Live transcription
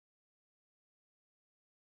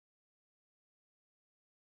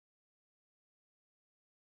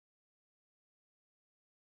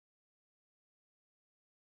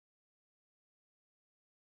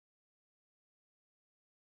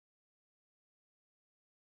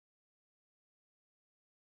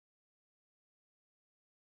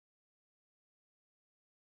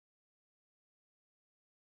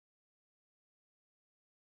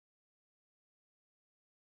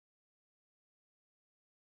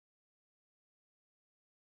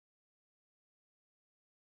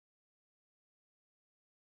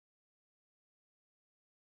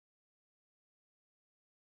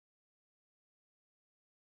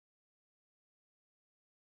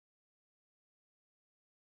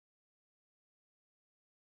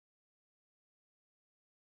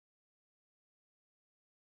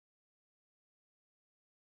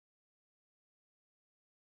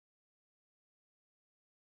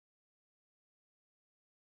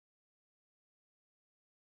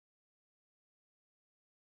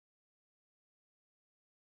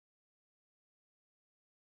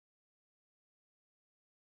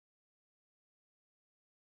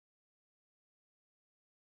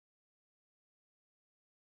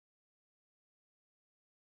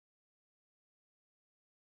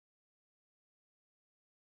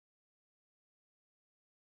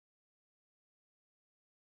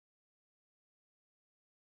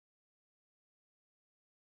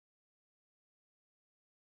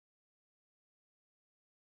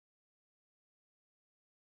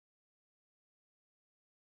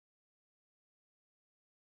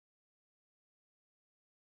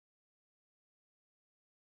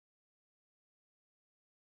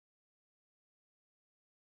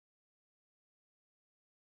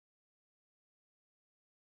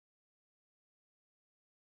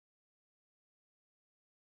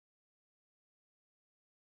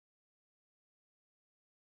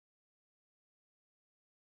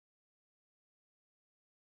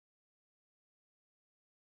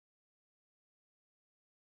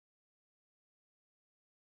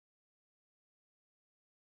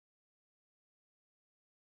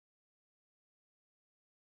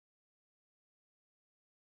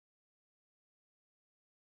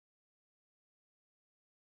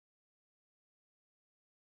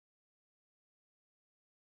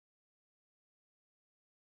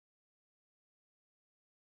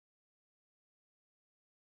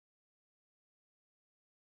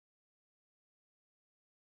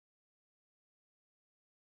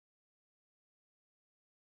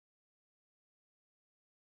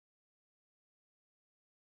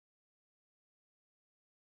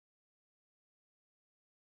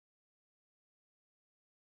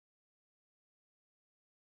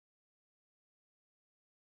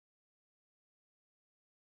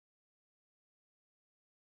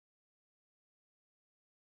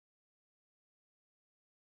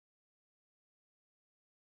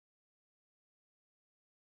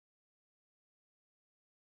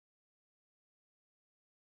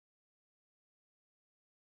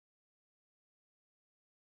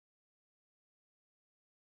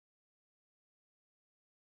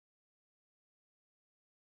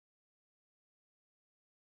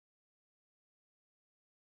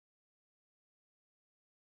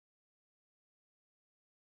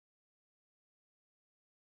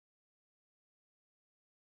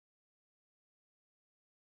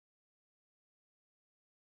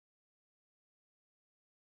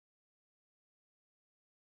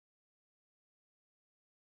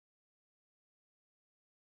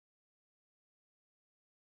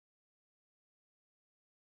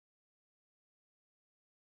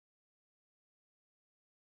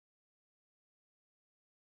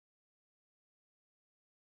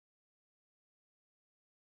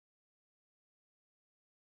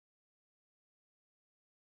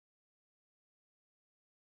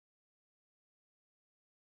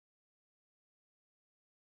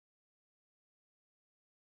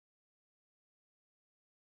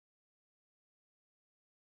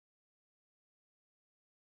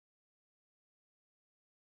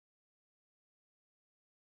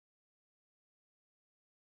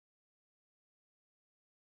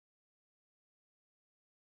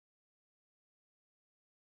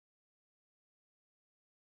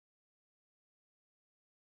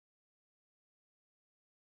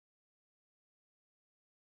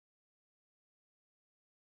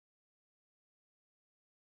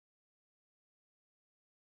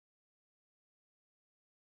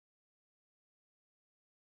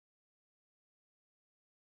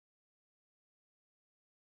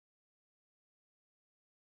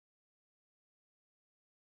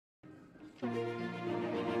Well,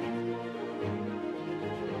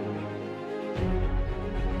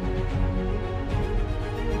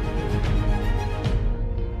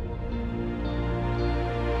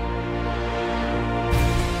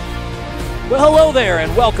 hello there,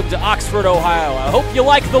 and welcome to Oxford, Ohio. I hope you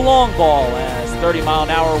like the long ball, as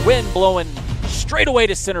 30-mile-an-hour wind blowing straight away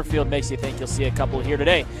to center field makes you think you'll see a couple here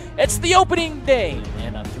today. It's the opening day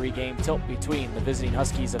in a 3-game tilt between the visiting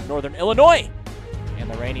Huskies of Northern Illinois and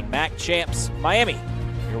the reigning MAC champs, Miami.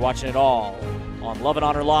 You're watching it all on Love and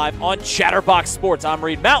Honor Live on Chatterbox Sports. I'm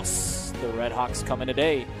Reed Mouse. The RedHawks coming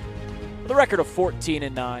today with a record of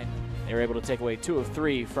 14-9. They were able to take away 2 of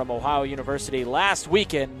 3 from Ohio University last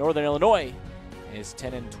weekend. Northern Illinois is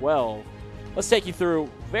 10-12. Let's take you through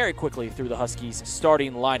very quickly through the Huskies'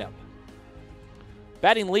 starting lineup.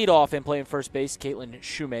 Batting leadoff and playing first base, Caitlin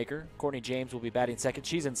Shoemaker. Courtney James will be batting second.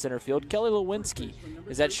 She's in center field. Kelly Lewinsky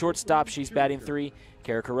is at shortstop. She's batting 3.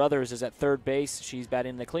 Kara Carruthers is at third base. She's batting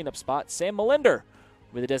in the cleanup spot. Sam Melinder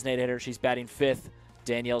will be the designated hitter. She's batting 5th.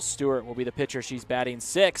 Danielle Stewart will be the pitcher. She's batting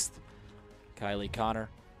 6th. Kylie Connor,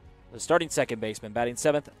 the starting second baseman, batting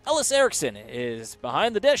 7th. Ellis Erickson is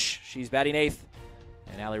behind the dish. She's batting 8th.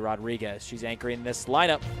 And Ali Rodriguez, she's anchoring this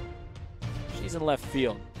lineup. She's in left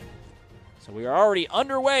field. So we are already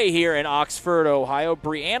underway here in Oxford, Ohio.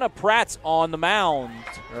 Brianna Pratt's on the mound,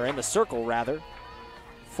 or in the circle, rather,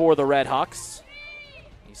 for the RedHawks.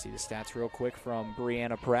 You see the stats real quick from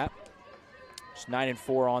Brianna Pratt. She's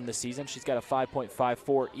 9-4 on the season. She's got a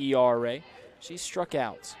 5.54 ERA. She's struck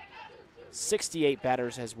out 68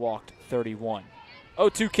 batters, has walked 31.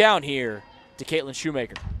 0-2 count here to Caitlin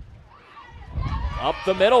Shoemaker. Up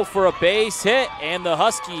the middle for a base hit, and the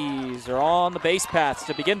Huskies are on the base paths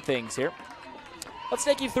to begin things here. Let's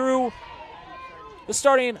take you through the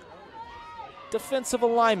starting defensive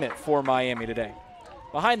alignment for Miami today.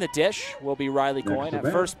 Behind the dish will be Riley Coyne. At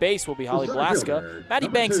first base will be Holly Blaska. Maddie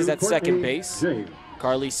Banks is at second base.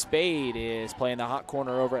 Carly Spade is playing the hot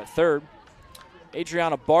corner over at third.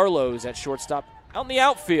 Adriana Barlow's at shortstop. Out in the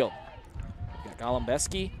outfield, we've got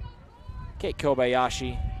Golembeski, Kate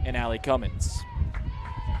Kobayashi, and Allie Cummins.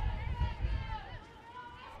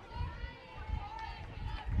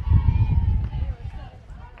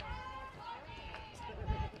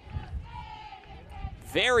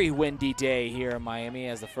 Very windy day here in Miami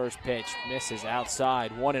as the first pitch misses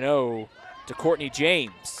outside. 1-0 to Courtney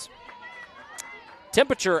James.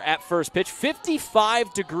 Temperature at first pitch,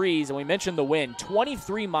 55 degrees, and we mentioned the wind,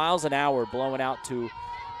 23 miles an hour blowing out to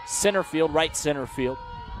center field, right center field.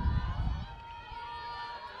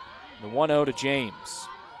 The 1-0 to James.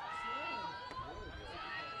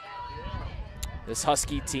 This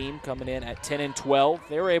Husky team coming in at 10-12.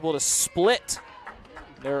 They were able to split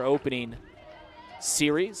their opening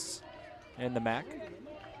series in the MAC.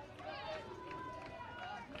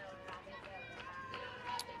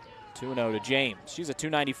 To James. She's a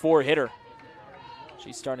 .294 hitter.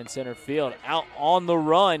 She's starting center field. Out on the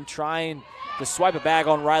run, trying to swipe a bag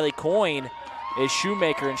on Riley Coyne is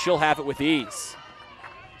Shoemaker, and she'll have it with ease.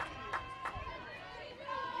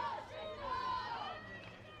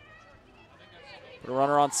 Put a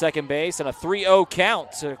runner on second base and a 3-0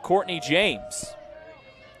 count to Courtney James.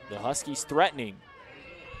 The Huskies threatening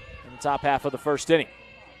in the top half of the first inning.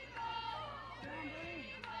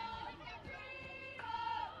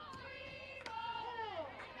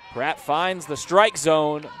 Pratt finds the strike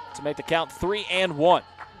zone to make the count 3-1.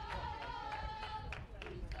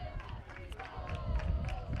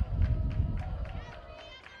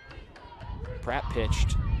 Pratt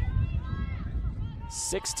pitched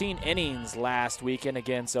 16 innings last weekend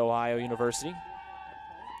against Ohio University.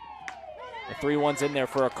 The 3-1's in there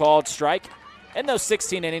for a called strike. In those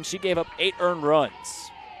 16 innings, she gave up 8 earned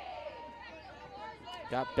runs.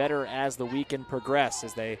 Got better as the weekend progressed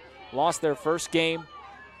as they lost their first game,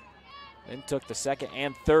 then took the second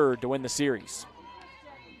and third to win the series.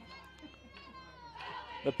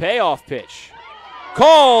 The payoff pitch.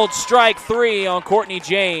 Called strike 3 on Courtney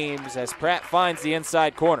James as Pratt finds the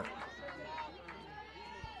inside corner.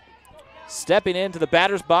 Stepping into the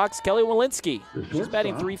batter's box, Kelly Walensky. She's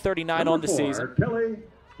batting .339 on the season. Kelly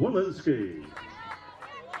Walensky.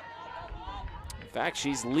 In fact,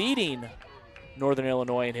 she's leading Northern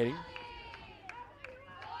Illinois in hitting.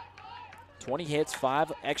 20 hits,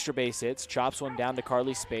 5 extra base hits. Chops one down to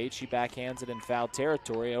Carly Spade. She backhands it in foul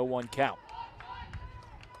territory, 0-1 count.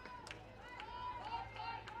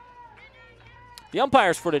 The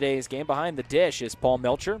umpires for today's game, behind the dish is Paul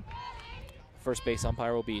Melcher. First base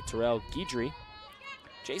umpire will be Terrell Guidry.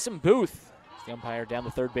 Jason Booth is the umpire down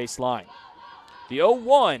the third base line. The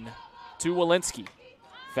 0-1 to Walensky.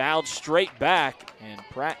 Fouled straight back, and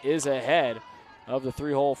Pratt is ahead of the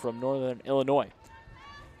 3-hole from Northern Illinois.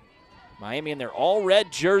 Miami in their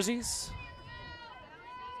all-red jerseys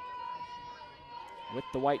with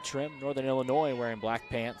the white trim. Northern Illinois wearing black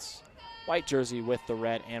pants, white jersey with the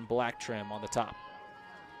red and black trim on the top.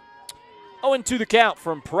 0-2 the count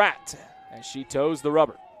from Pratt as she toes the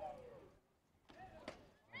rubber.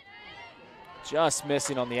 Just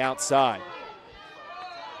missing on the outside.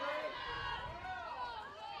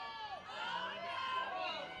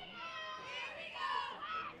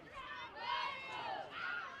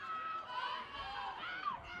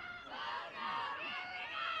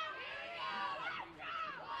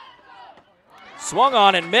 Swung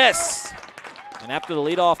on and missed. And after the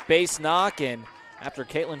leadoff base knock and after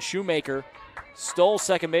Caitlin Shoemaker stole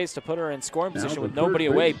second base to put her in scoring position with nobody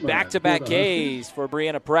away, back-to-back Ks for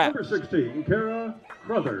Brianna Pratt. Number 16, Kara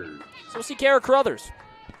Crothers. So we'll see Kara Crothers.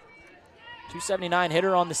 279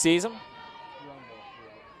 hitter on the season.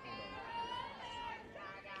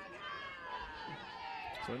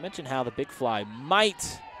 So we mentioned how the big fly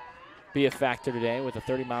might be a factor today with a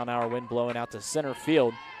 30-mile-an-hour wind blowing out to center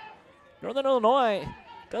field. Northern Illinois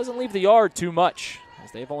doesn't leave the yard too much,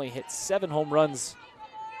 as they've only hit 7 home runs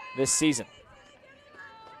this season.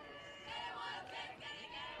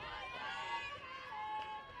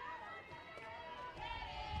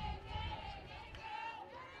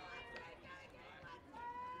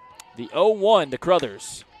 The 0-1 to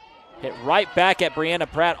Crothers. Hit right back at Brianna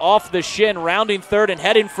Pratt off the shin, rounding third and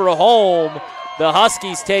heading for a home. The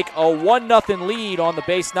Huskies take a 1-0 lead on the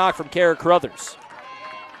base knock from Kara Crothers.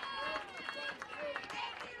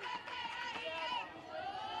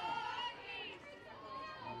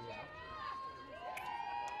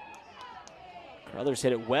 Crothers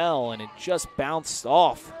hit it well, and it just bounced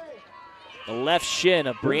off the left shin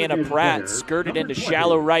of Brianna Pratt, skirted into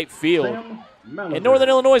shallow right field. And Northern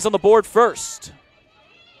Illinois is on the board first.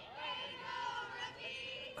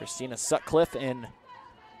 Christina Sutcliffe in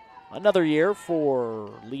another year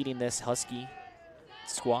for leading this Husky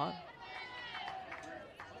squad.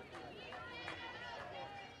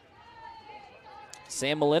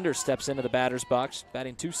 Sam Melinder steps into the batter's box,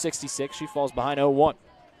 batting .266. She falls behind 0-1.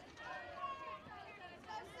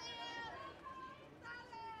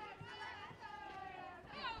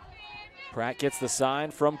 Pratt gets the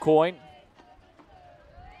sign from Coyne.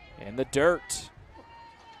 In the dirt.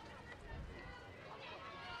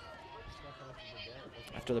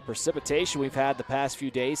 After the precipitation we've had the past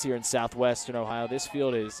few days here in southwestern Ohio, this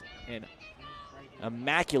field is in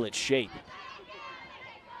immaculate shape.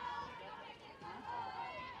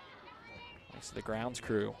 Thanks to the grounds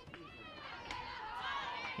crew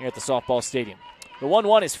here at the softball stadium. The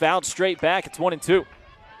 1-1 is fouled straight back. It's 1-2.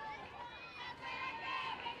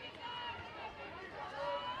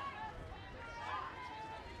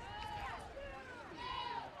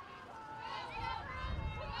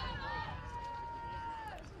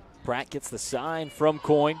 Pratt gets the sign from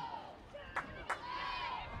Coyne.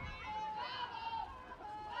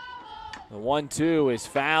 The 1-2 is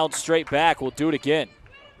fouled straight back. We'll do it again.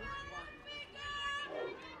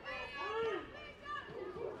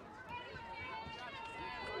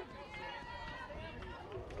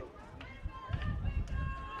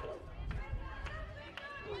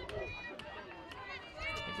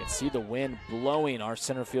 You can see the wind blowing our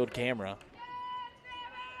center field camera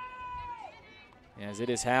as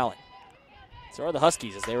it is howling. So are the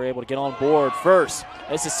Huskies as they were able to get on board first.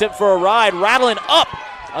 This is Sip for a ride, rattling up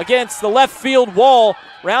against the left field wall,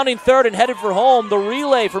 rounding third and headed for home. The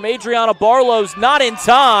relay from Adriana Barlow's not in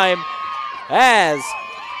time as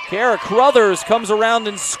Kara Crothers comes around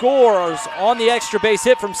and scores on the extra base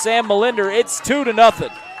hit from Sam Melinder. It's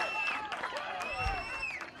 2-0.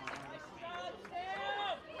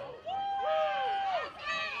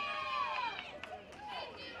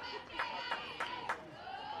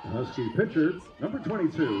 Husky pitcher, number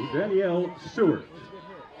 22, Danielle Stewart.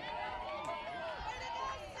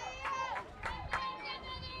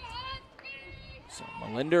 So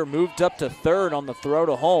Melinder moved up to third on the throw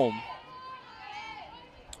to home.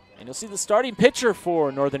 And you'll see the starting pitcher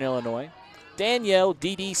for Northern Illinois, Danielle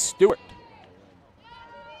D.D. Stewart.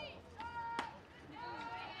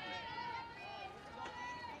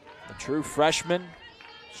 The true freshman,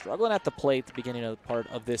 struggling at the plate at the beginning of the part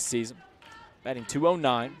of this season. Batting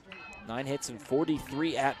 .209, 9 hits and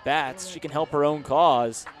 43 at-bats. She can help her own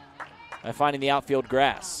cause by finding the outfield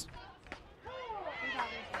grass.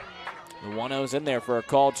 The 1-0's in there for a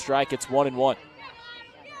called strike. It's 1-1.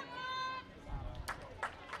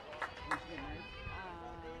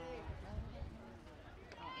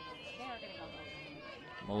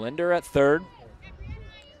 Melinder at third.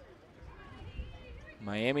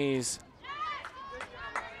 Miami's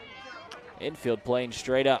Infield playing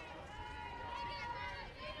straight up.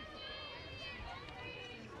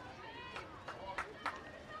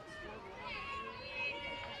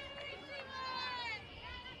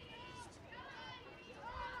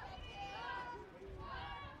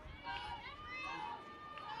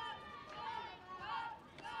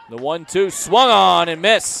 The 1-2 swung on and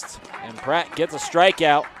missed. And Pratt gets a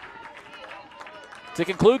strikeout. To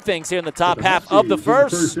conclude things here in the top half of the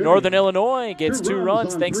first, Northern Illinois gets 2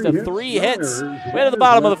 runs thanks to 3 hits. Way to the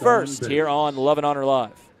bottom of the first here on Love and Honor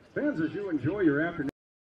Live. Fans, as you enjoy your afternoon.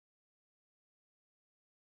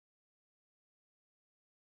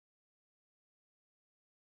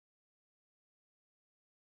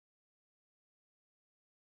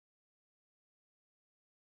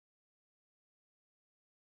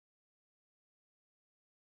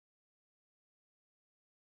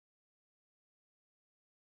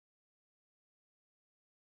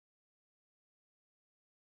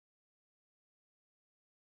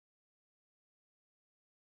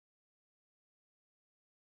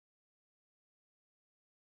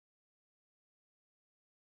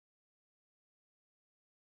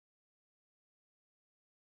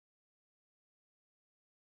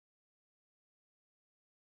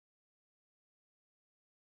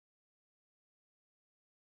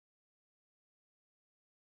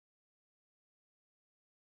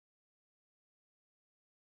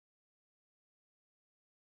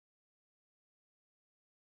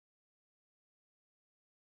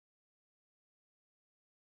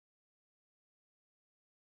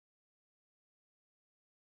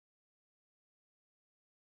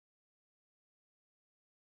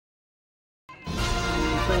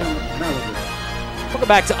 Welcome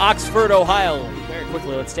back to Oxford, Ohio. Very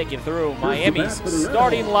quickly, let's take you through Miami's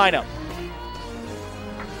starting lineup.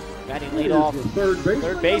 Batting leadoff,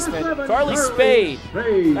 third baseman, Carly Spade.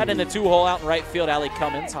 Batting the 2-hole out in right field, Allie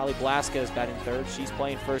Cummins. Holly Blaska is batting third. She's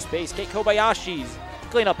playing first base. Kate Kobayashi's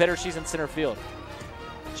cleanup hitter. She's in center field.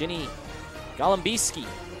 Ginny Golembiski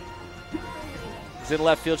is in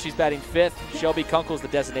left field. She's batting fifth. Shelby Kunkel's the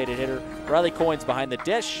designated hitter. Riley Coyne's behind the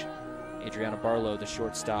dish. Adriana Barlow, the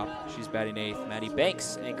shortstop. She's batting eighth. Maddie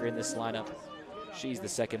Banks anchoring this lineup. She's the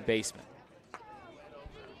second baseman.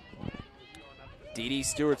 Dee Dee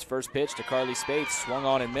Stewart's first pitch to Carly Spade swung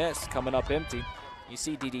on and missed, coming up empty. You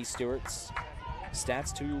see Dee Dee Stewart's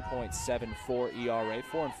stats: 2.74 ERA,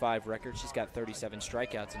 4-5 record. She's got 37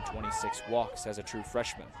 strikeouts and 26 walks as a true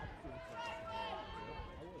freshman.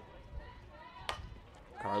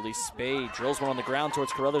 Carly Spade drills one on the ground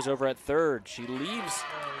towards Carruthers over at third. She leaves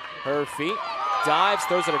her feet, dives,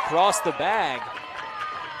 throws it across the bag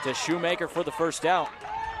to Shoemaker for the first out.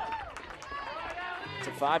 It's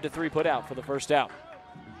a 5-3 put out for the first out.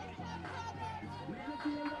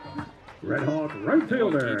 RedHawks right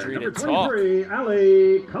fielder, number 23,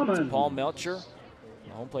 Allie Cummins. Paul Melcher,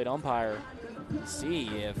 the home plate umpire, see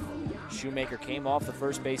if Shoemaker came off the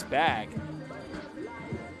first base bag.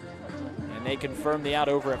 And they confirm the out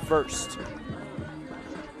over at first.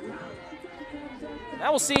 Now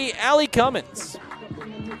we'll see Allie Cummins.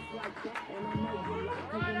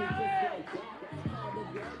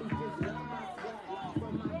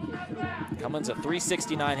 Cummins, a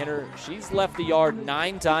 .369 hitter. She's left the yard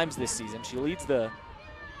 9 times this season. She leads the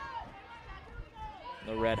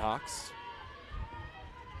RedHawks.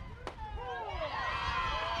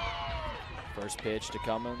 First pitch to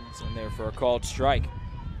Cummins, and there for a called strike.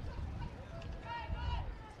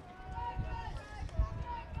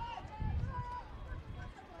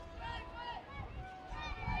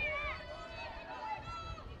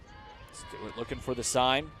 Stewart looking for the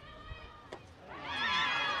sign.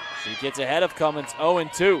 She gets ahead of Cummins,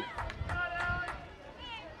 0-2.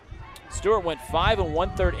 Stewart went 5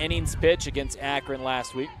 1/3 innings pitch against Akron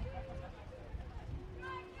last week.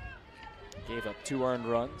 Gave up 2 earned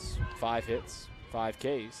runs, 5 hits, 5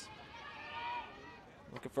 Ks.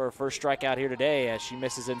 Looking for her first strikeout here today as she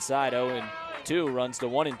misses inside, 0-2, runs to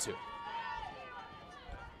 1-2.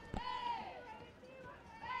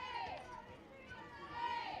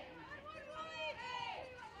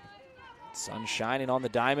 Sun shining on the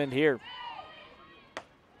diamond here.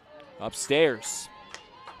 Upstairs.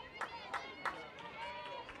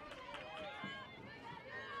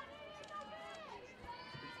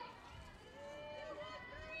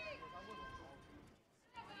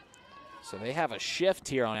 So they have a shift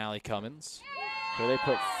here on Allie Cummins, where they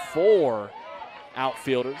put 4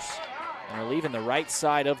 outfielders and are leaving the right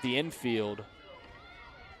side of the infield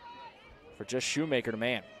for just Shoemaker to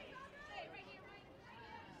man.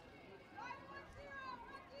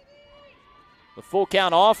 The full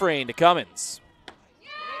count offering to Cummins.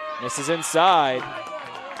 This is inside.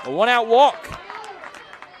 A 1-out walk.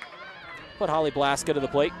 put Holly Blaska to the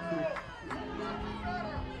plate.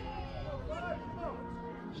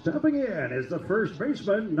 Stepping in is the first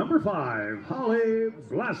baseman, number 5, Holly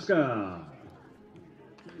Blaska.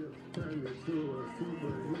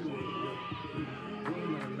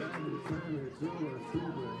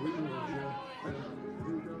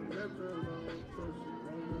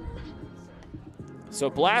 So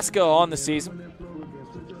Blaska on the season.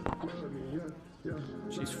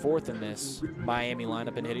 She's 4th in this Miami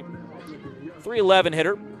lineup in hitting. .311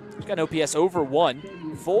 hitter. She's got an OPS over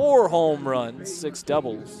 1. 4 home runs, 6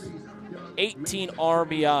 doubles, 18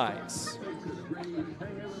 RBIs.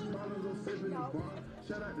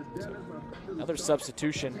 Another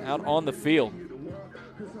substitution out on the field.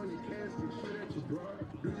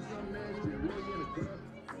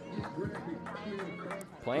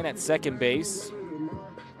 Playing at second base.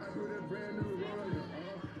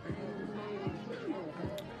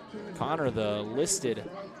 Connor, the listed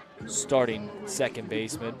starting second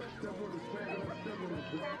baseman,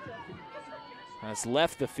 has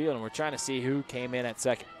left the field, and we're trying to see who came in at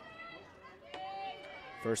second.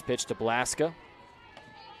 First pitch to Blaska.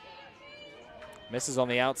 Misses on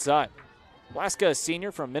the outside. Blaska, a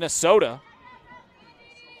senior from Minnesota.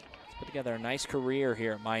 He's put together a nice career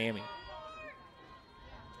here at Miami.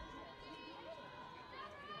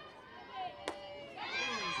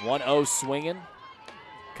 .1-0 swinging.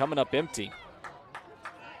 Coming up empty.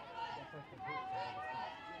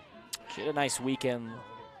 She had a nice weekend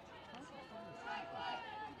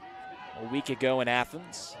a week ago in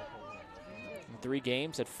Athens. In 3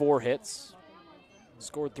 games, had 4 hits.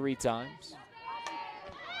 Scored 3 times.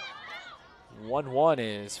 1-1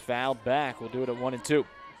 is fouled back. We'll do it at 1-2.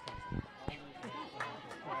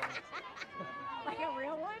 Like a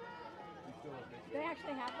real one? They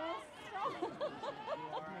actually have those?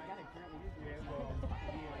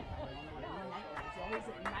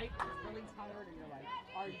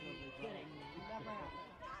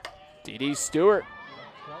 D.D. Stewart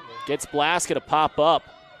gets Blaska to pop up.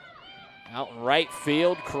 Out in right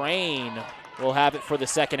field, Crane will have it for the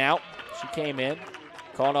second out. She came in,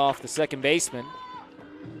 caught off the second baseman.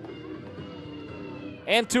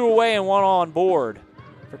 And 2 away and 1 on board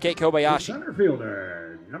for Kate Kobayashi. Center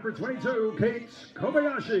fielder, number 22, Kate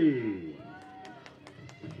Kobayashi.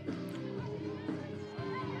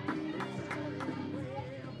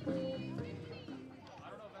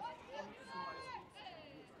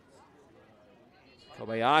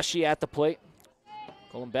 Kobayashi at the plate.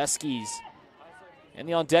 Golombeski's in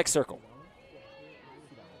the on-deck circle.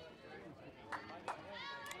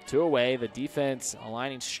 2 away. The defense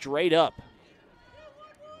aligning straight up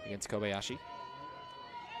against Kobayashi.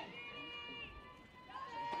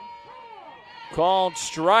 Called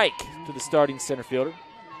strike to the starting center fielder.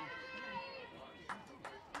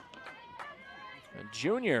 A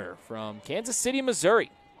junior from Kansas City, Missouri.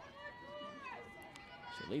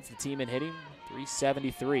 She leads the team in hitting,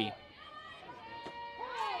 .373.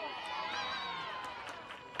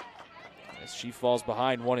 As she falls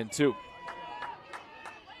behind 1-2.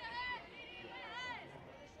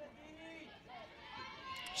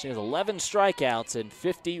 She has 11 strikeouts and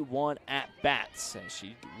 51 at-bats as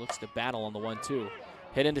she looks to battle on the 1-2.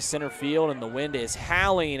 Hit into center field, and the wind is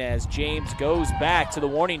howling as James goes back to the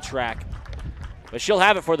warning track. But she'll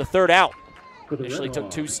have it for the third out. Initially took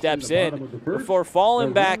 2 steps in before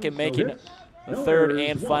falling back and making the third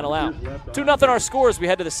and final out. 2-0 our score as we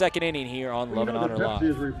head to the second inning here on Love and Honor Live. Pepsi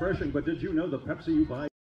is refreshing, but did you know the Pepsi you buy?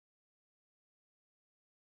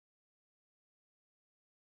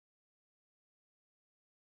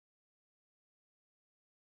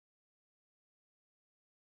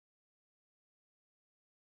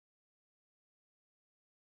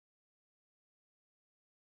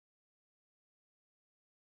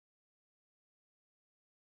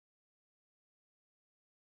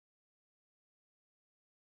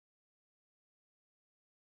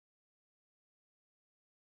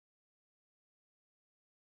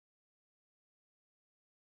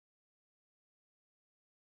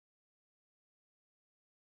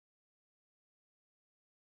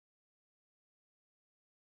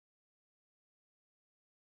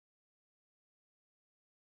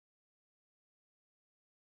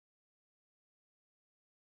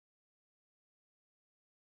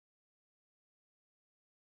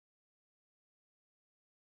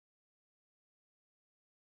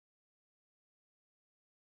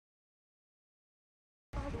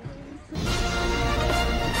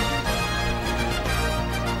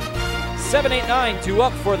 Seven, 8, 9, 2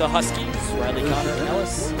 up for the Huskies. Riley Connor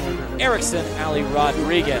Ellis, Erickson, Ali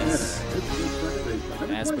Rodriguez.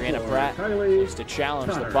 As Brianna Pratt moves to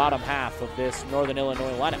challenge the bottom half of this Northern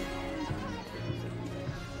Illinois lineup.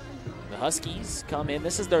 The Huskies come in.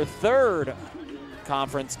 This is their third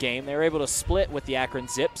conference game. They were able to split with the Akron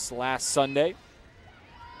Zips last Sunday.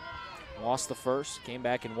 Lost the first, came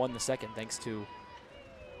back and won the second thanks to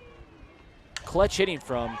clutch hitting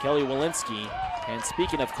from Kelly Walensky. And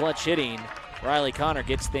speaking of clutch hitting, Riley Connor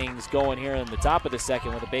gets things going here in the top of the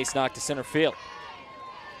second with a base knock to center field.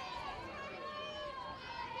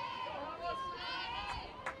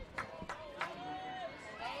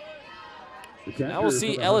 Now we'll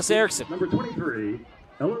see Ellis Erickson. Number 23,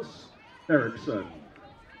 Ellis Erickson.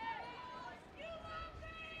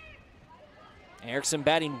 Erickson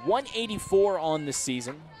batting .184 on the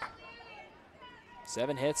season.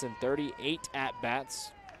 7 hits and 38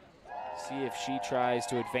 at-bats. See if she tries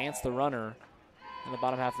to advance the runner in the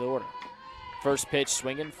bottom half of the order. First pitch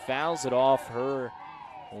swinging, fouls it off her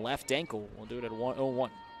left ankle. We'll do it at 1-0-1.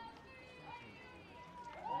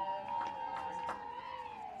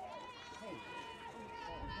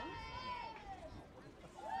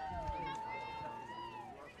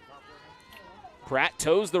 Pratt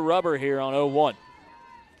toes the rubber here on 0-1.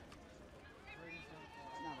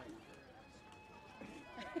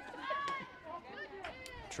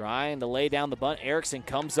 Trying to lay down the bunt. Erickson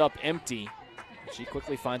comes up empty. She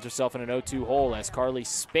quickly finds herself in an 0-2 hole as Carly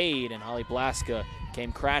Spade and Holly Blaska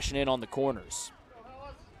came crashing in on the corners.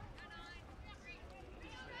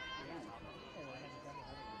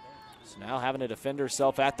 So now having to defend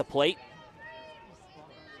herself at the plate.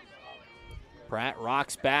 Pratt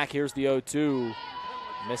rocks back. Here's the 0-2.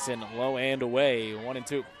 Missing low and away. 1-2.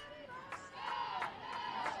 The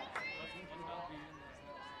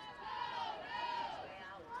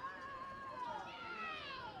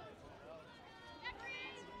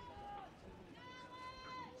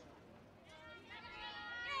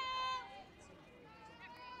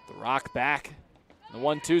rock back. The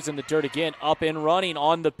 1-2's in the dirt again. Up and running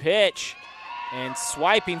on the pitch. And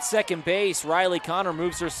swiping second base, Riley Connor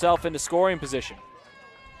moves herself into scoring position.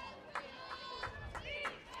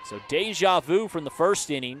 So deja vu from the first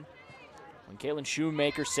inning when Caitlin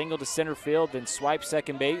Shoemaker singled to center field, then swiped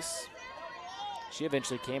second base. She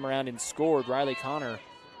eventually came around and scored. Riley Connor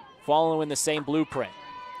following the same blueprint.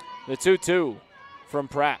 The 2-2 from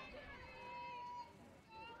Pratt.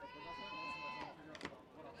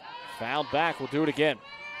 Fouled back, we'll do it again.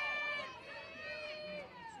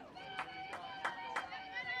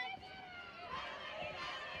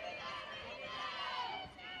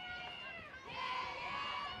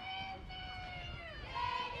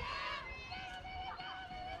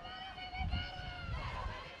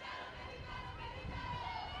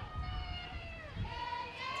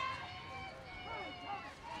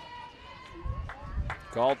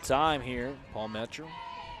 Called time here, Paul Metro.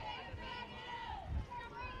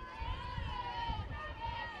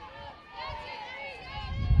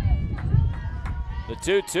 The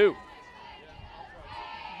 2-2.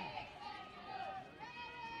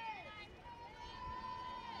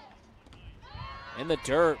 In the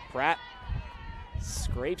dirt, Pratt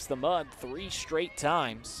scrapes the mud 3 straight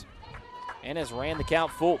times and has ran the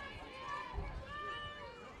count full.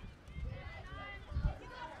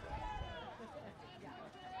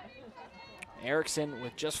 Erickson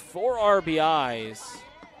with just 4 RBIs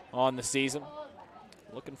on the season.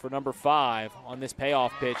 Looking for number 5 on this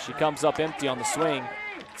payoff pitch. She comes up empty on the swing.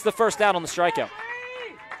 It's the first out on the strikeout.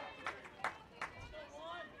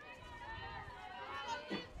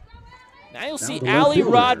 Now you'll see Allie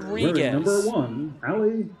Rodriguez. Number 1,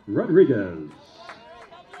 Allie Rodriguez.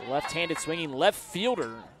 The left-handed swinging left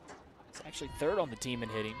fielder. It's actually 3rd on the team in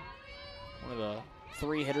hitting. One of the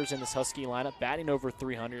 3 hitters in this Husky lineup, batting over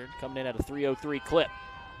 300, coming in at a 303 clip.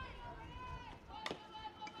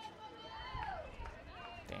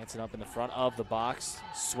 Dancing up in the front of the box,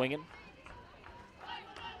 swinging.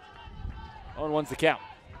 0-1's the count.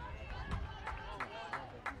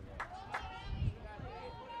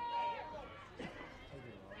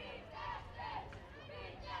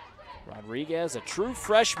 Rodriguez, a true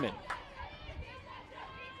freshman.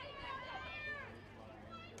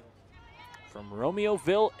 From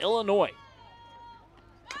Romeoville, Illinois.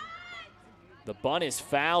 The bunt is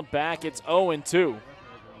fouled back. It's 0-2. We'll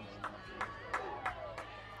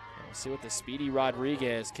see what the speedy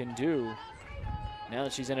Rodriguez can do now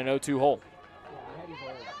that she's in an 0-2 hole.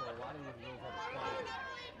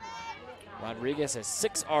 Rodriguez has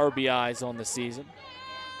 6 RBIs on the season.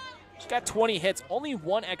 She's got 20 hits, only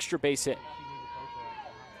 1 extra base hit.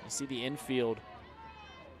 You see the infield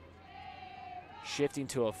shifting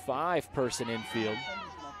to a 5-person infield.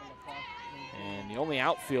 And the only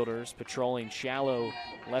outfielders patrolling shallow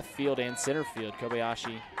left field and center field,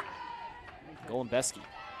 Kobayashi, Golembeski.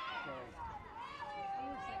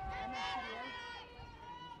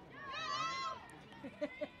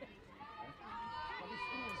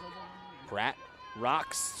 Pratt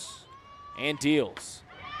rocks and deals.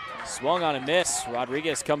 Swung on a miss.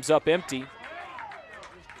 Rodriguez comes up empty.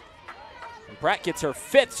 And Pratt gets her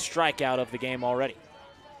 5th strikeout of the game already.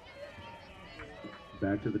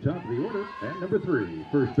 Back to the top of the order at number 3,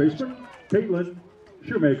 first baseman, Caitlin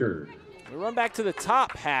Shoemaker. We run back to the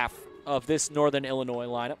top half of this Northern Illinois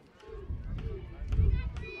lineup.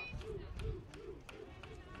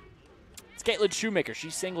 It's Caitlin Shoemaker. She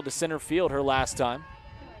singled to center field her last time.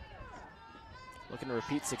 Looking to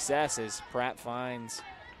repeat success as Pratt finds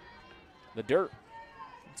the dirt.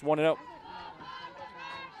 It's 1-0.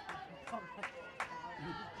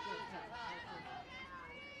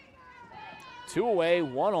 Two away,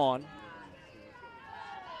 one on.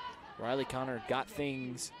 Riley Connor got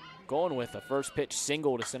things going with a first pitch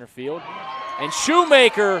single to center field. And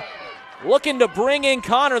Shoemaker looking to bring in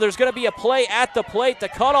Connor. There's going to be a play at the plate. The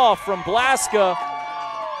cutoff from Blaska.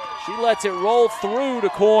 She lets it roll through to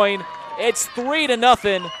Coyne. It's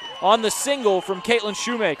 3-0 on the single from Caitlin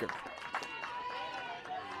Shoemaker.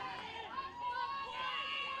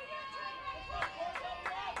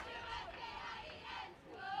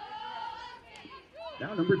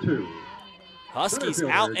 Now number 2. Huskies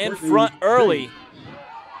out in front early.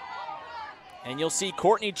 And you'll see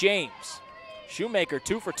Courtney James. Shoemaker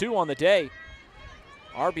 2 for 2 on the day.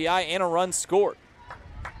 RBI and a run scored.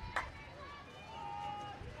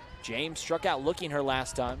 James struck out looking her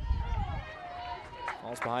last time.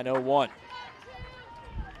 Falls behind 0-1.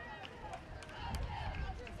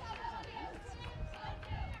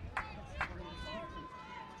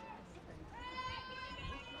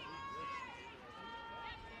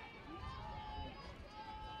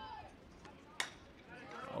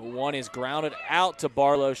 One is grounded out to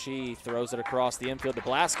Barlow. She throws it across the infield to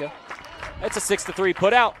Blaska. It's a 6-3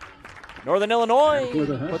 put out. Northern Illinois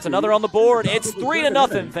puts another on the board. It's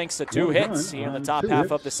 3-0 thanks to 2 hits here in the top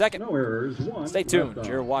half of the second. No errors, Stay tuned.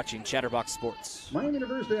 You're watching Chatterbox Sports. Miami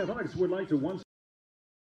University Athletics would like to once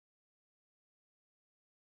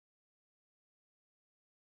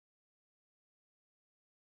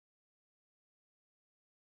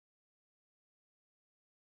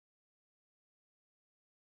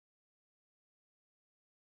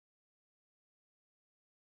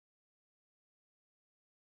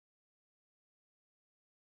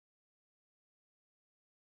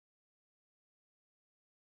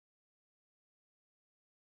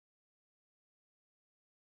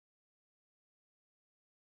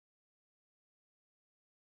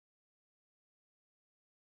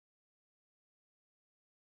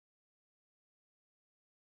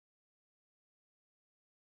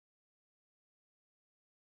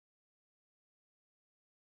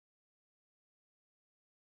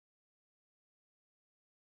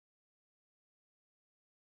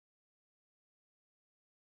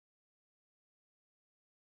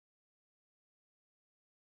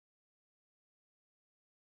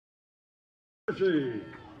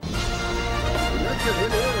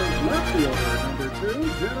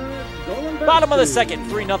Bottom of the second,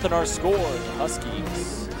 3-0 our score. The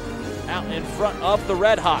Huskies out in front of the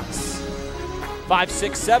RedHawks.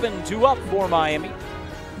 5-6-7, 2 up for Miami.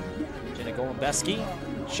 Jenna Golembeski,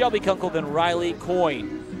 Shelby Kunkel, then Riley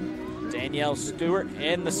Coyne. Danielle Stewart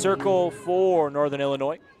in the circle for Northern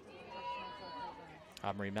Illinois.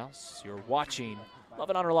 I'm Marie Mouse. You're watching Love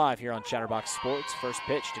It Honor Live here on Chatterbox Sports. First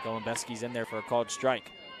pitch to Golembeski's in there for a called strike.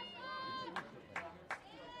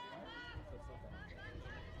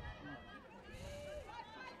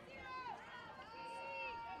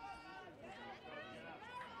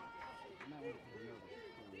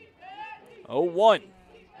 Oh, 1.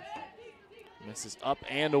 This is up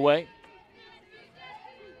and away.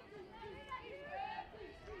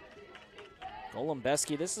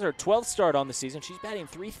 Golembeski, this is her 12th start on the season. She's batting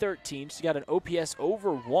 .313. She's got an OPS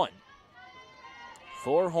over 1.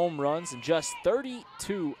 4 home runs and just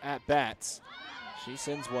 32 at-bats. She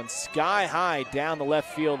sends one sky high down the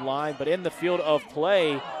left field line, but in the field of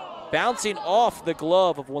play, bouncing off the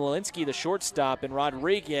glove of Walensky, the shortstop, and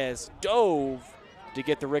Rodriguez dove to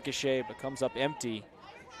get the ricochet, but comes up empty.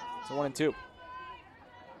 It's a 1-2.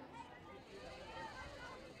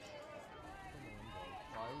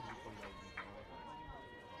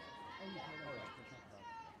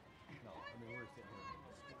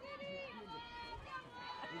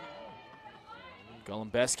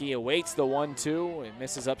 Golembeski awaits the 1-2. It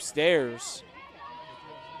misses upstairs.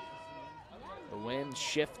 The wind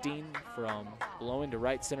shifting from blowing to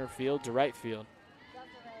right center field to right field.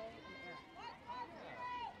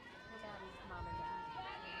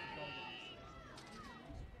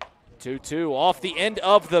 2-2 off the end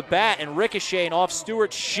of the bat and ricocheting off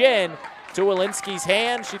Stewart's shin to Walensky's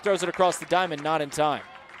hand. She throws it across the diamond, not in time.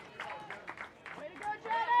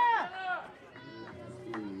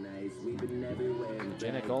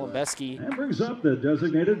 Jenna Golembeski And brings up the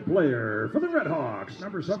designated player for the RedHawks,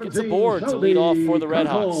 number 17. gets a board to lead off for the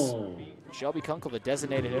RedHawks. Kunkel. Shelby Kunkel, the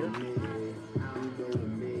designated hitter,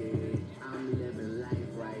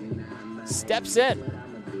 steps in.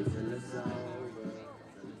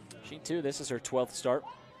 She too, this is her 12th start.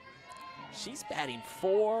 She's batting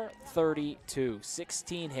 .432,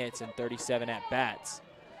 16 hits and 37 at-bats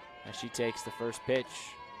as she takes the first pitch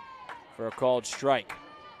for a called strike.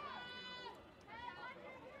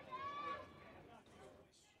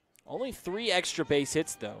 Only 3 extra base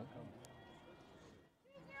hits, though.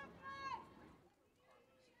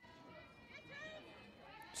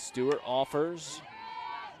 Stewart offers,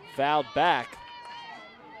 fouled back,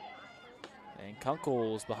 and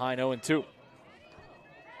Kunkel's behind 0-2.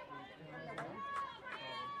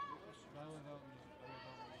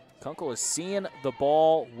 Kunkel is seeing the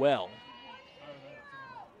ball well.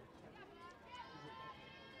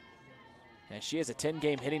 And she has a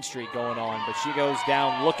 10-game hitting streak going on, but she goes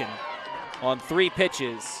down looking on 3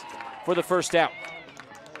 pitches for the first out.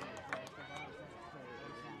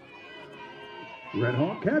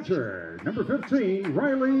 RedHawk catcher, number 15,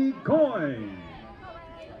 Riley Coyne.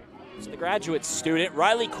 It's the graduate student,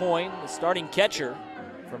 Riley Coyne, the starting catcher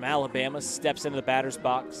from Alabama, steps into the batter's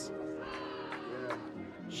box.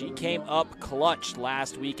 She came up clutch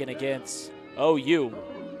last weekend against OU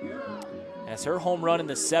as her home run in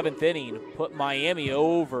the 7th inning put Miami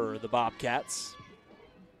over the Bobcats.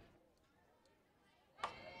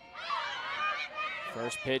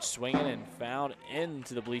 First pitch swinging and fouled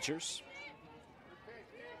into the bleachers.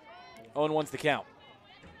 0-1's the count.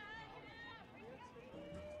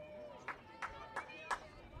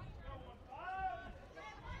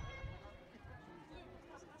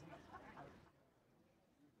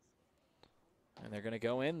 And they're going to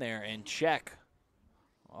go in there and check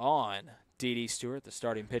on Dee Stewart, the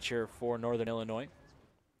starting pitcher for Northern Illinois.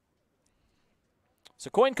 So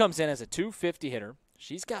Coyne comes in as a .250 hitter.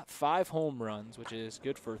 She's got 5 home runs, which is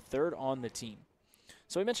good for 3rd on the team.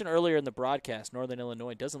 So we mentioned earlier in the broadcast, Northern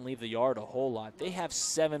Illinois doesn't leave the yard a whole lot. They have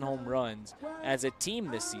 7 home runs as a team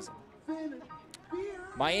this season.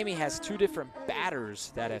 Miami has 2 different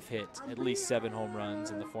batters that have hit at least 7 home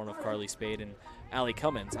runs in the form of Carly Spade and Allie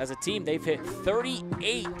Cummins. As a team, they've hit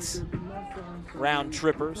 38 round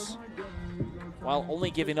trippers while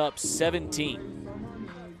only giving up 17.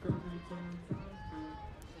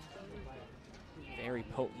 Very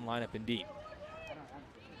potent lineup indeed.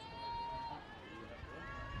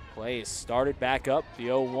 Play is started back up. The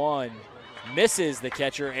 0-1 misses the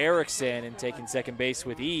catcher Erickson and taking second base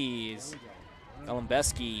with ease.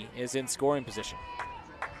 Golembeski is in scoring position.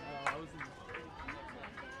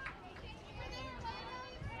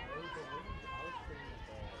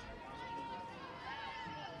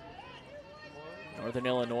 Northern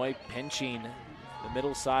Illinois pinching the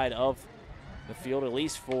middle side of the field, at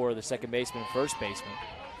least for the second baseman and first baseman,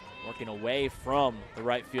 working away from the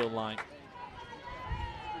right field line.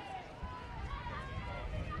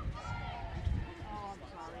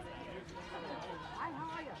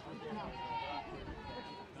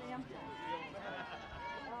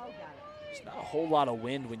 There's not a whole lot of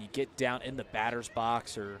wind when you get down in the batter's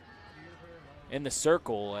box or in the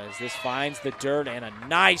circle as this finds the dirt, and a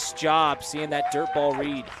nice job seeing that dirt ball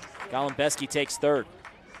read. Golembeski takes 3rd.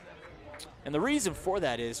 And the reason for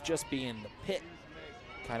that is just being the pit,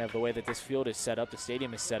 kind of the way that this field is set up, the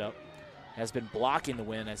stadium is set up, has been blocking the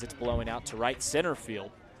wind as it's blowing out to right center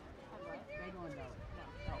field.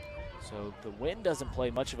 So the wind doesn't play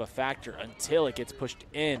much of a factor until it gets pushed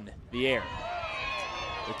in the air.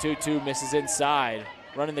 The 2-2 misses inside,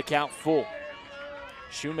 running the count full.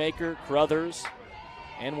 Shoemaker, Crothers,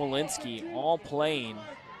 and Walensky all playing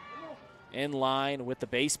in line with the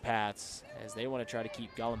base paths as they want to try to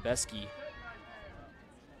keep Golembeski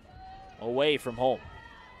away from home.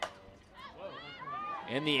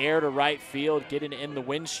 In the air to right field, getting in the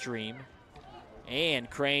wind stream. And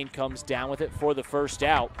Crane comes down with it for the first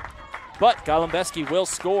out. But Golembeski will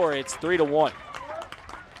score. It's 3-1.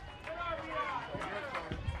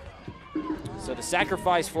 So the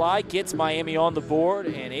sacrifice fly gets Miami on the board,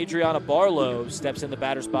 and Adriana Barlow steps in the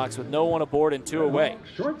batter's box with no one aboard and 2 away.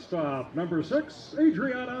 Shortstop, number 6,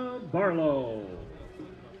 Adriana Barlow.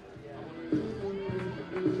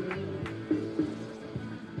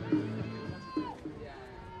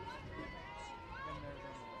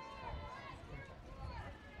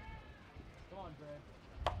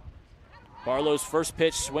 Barlow's first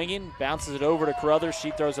pitch swinging, bounces it over to Crothers.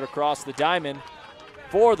 She throws it across the diamond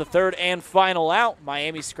for the 3rd and final out.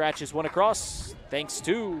 Miami scratches one across thanks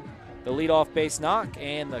to the leadoff base knock,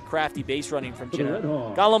 and the crafty base running from Jenna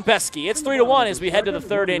Golompesky. It's 3-1 as we head to the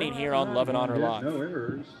third inning here on Love and Honor Live. No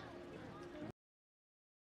errors.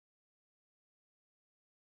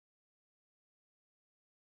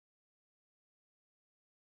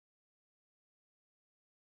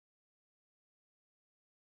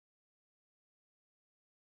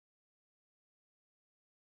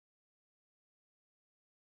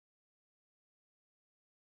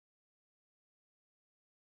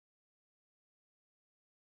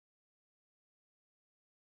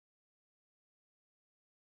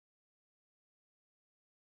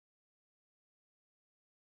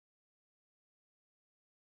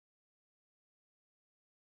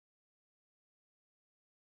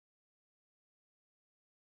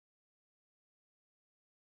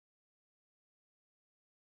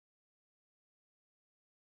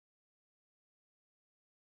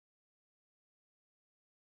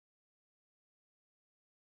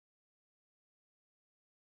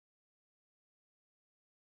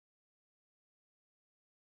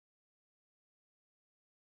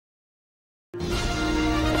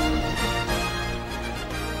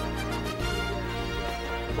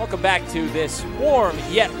 Welcome back to this warm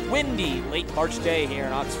yet windy late March day here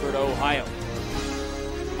in Oxford, Ohio.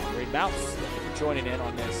 Great Mouse, thank you for joining in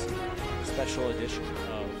on this special edition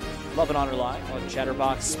of Love and Honor Live on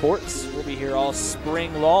Chatterbox Sports. We'll be here all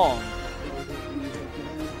spring long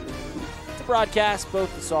to broadcast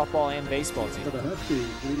both the softball and baseball team.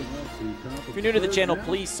 If you're new to the channel,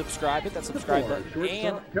 please subscribe. Hit that subscribe button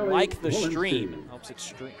and like the stream.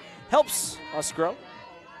 Helps us grow.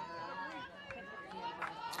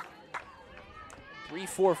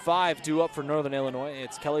 3-4-5 due up for Northern Illinois.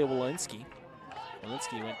 It's Kelly Walensky.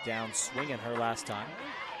 Walensky went down swinging her last time.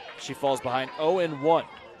 She falls behind 0-1.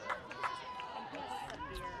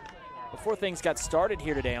 Before things got started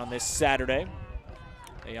here today on this Saturday,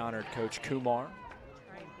 they honored Coach Kumar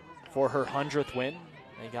for her 100th win.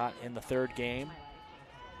 They got in the third game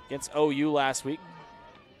against OU last week.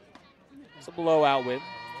 It's a blowout win.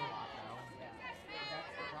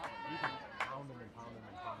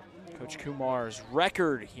 Coach Kumar's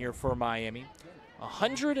record here for Miami,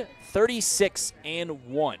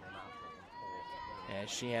 136-1. As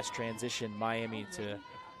she has transitioned Miami to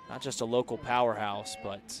not just a local powerhouse,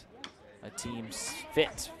 but a team's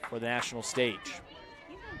fit for the national stage.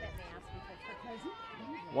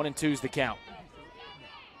 1-2 is the count.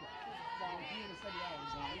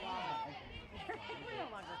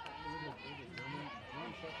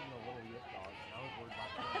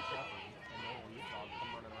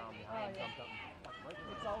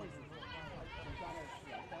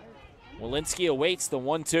 Walensky awaits the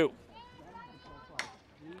 1-2.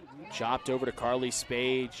 Chopped over to Carly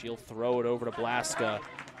Spade. She'll throw it over to Blaska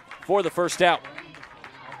for the first out.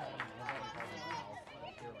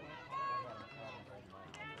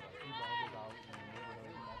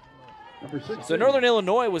 So Northern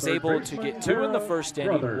Illinois was able to get 2 in the first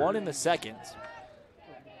inning, 1 in the second.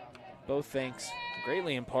 Both thanks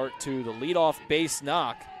greatly in part to the leadoff base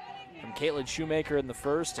knock from Caitlin Shoemaker in the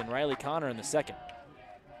first and Riley Connor in the second.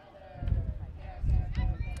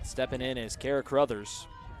 Stepping in is Kara Crothers.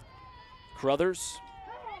 Crothers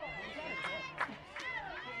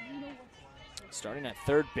starting at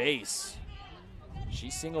third base. She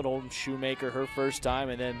singled old Shoemaker her first time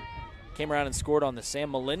and then came around and scored on the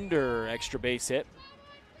Sam Melinder extra base hit.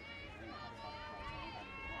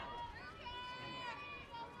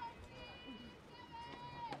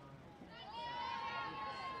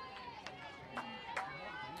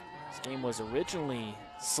 This game was originally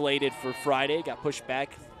slated for Friday, got pushed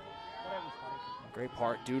back in great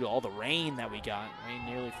part due to all the rain that we got. Rain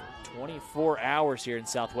nearly for 24 hours here in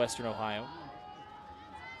southwestern Ohio.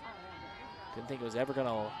 Didn't think it was ever going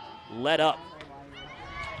to let up.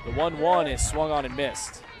 The 1-1 is swung on and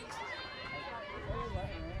missed.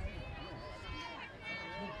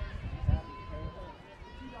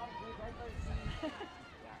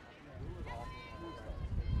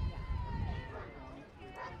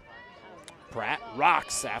 Pratt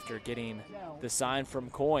rocks after getting the sign from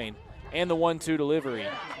Coyne. And the 1-2 delivery.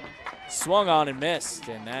 Swung on and missed,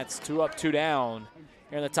 and that's 2 up, 2 down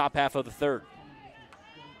here in the top half of the third.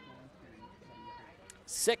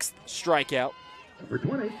 6th strikeout Number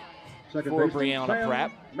 20, second for baseman, Brianna Sam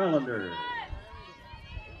Pratt. Melander.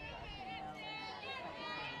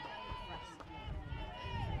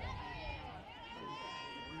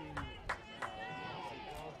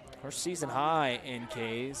 Her season high in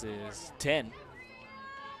Ks is 10.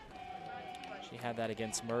 She had that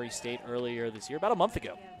against Murray State earlier this year, about a month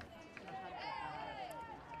ago.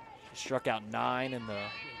 She struck out 9 in the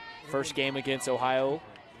first game against Ohio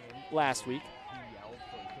last week.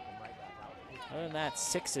 Other than that,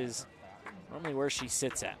 6 is normally where she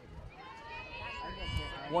sits at.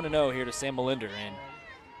 1-0 here to Sam Melinder, and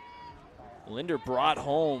Melinder brought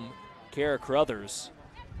home Kara Crothers.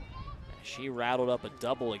 She rattled up a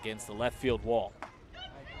double against the left field wall.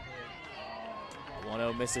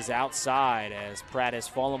 1-0 misses outside as Pratt has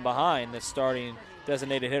fallen behind the starting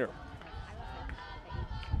designated hitter.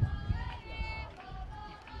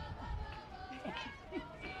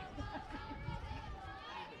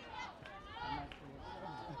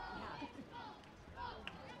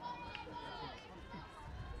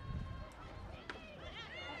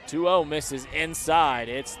 Two-0 misses inside.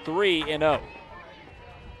 It's 3-0.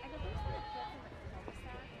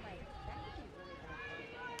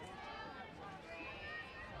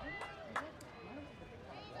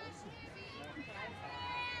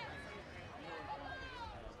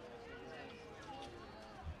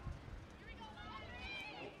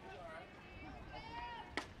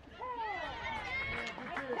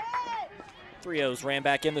 Three O's ran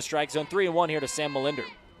back in the strike zone. 3-1 here to Sam Melinder.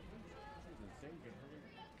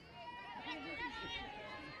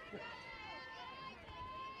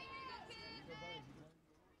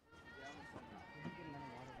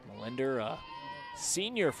 Melinder, a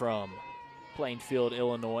senior from Plainfield,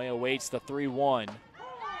 Illinois, awaits the 3-1.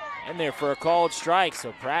 In there for a called strike,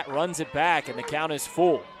 so Pratt runs it back, and the count is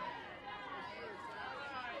full.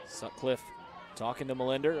 Sutcliffe talking to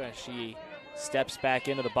Melinder as she steps back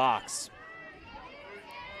into the box.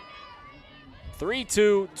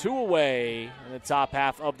 3-2, 2 away in the top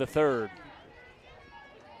half of the third.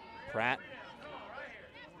 Pratt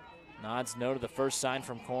nods no to the first sign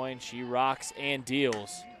from Coyne. She rocks and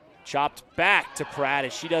deals. Chopped back to Pratt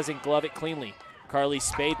as she doesn't glove it cleanly. Carly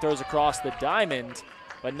Spade throws across the diamond,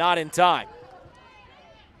 but not in time.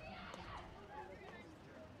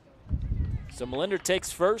 So Melinder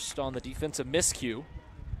takes first on the defensive miscue.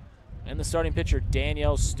 And the starting pitcher,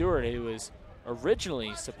 Danielle Stewart, who was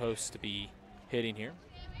originally supposed to be hitting here.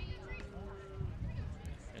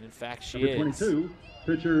 And in fact, she Number 22,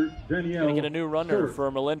 pitcher Danielle going to get a new runner Stewart.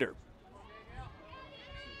 for Melinder.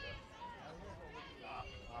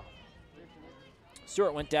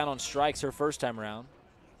 Stewart went down on strikes her first time around.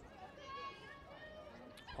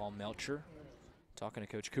 Paul Melcher talking to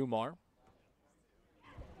Coach Kumar,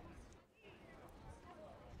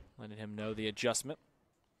 letting him know the adjustment.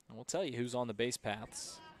 And we'll tell you who's on the base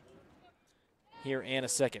paths here in a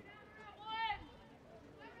second.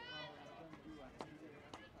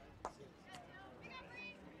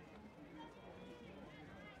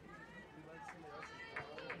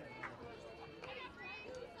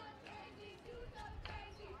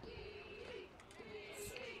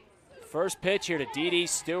 First pitch here to Dee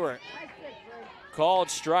Stewart. Called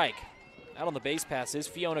strike. Out on the base pass is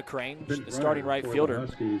Fiona Crane, the starting right fielder. The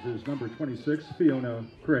Huskies is number 26, Fiona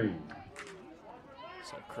Crane.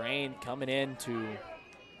 So Crane coming in to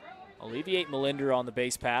alleviate Melinder on the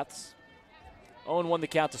base paths. 0-1 the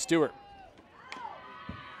count to Stewart.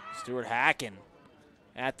 Stewart hacking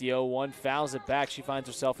at the 0-1, fouls it back. She finds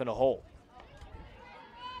herself in a hole.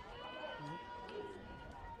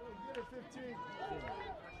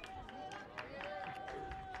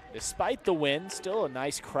 Despite the win, still a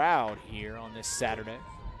nice crowd here on this Saturday.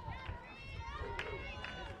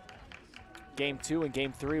 Game 2 and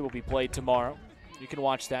Game 3 will be played tomorrow. You can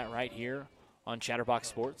watch that right here on Chatterbox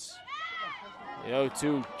Sports. The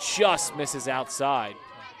 0-2 just misses outside.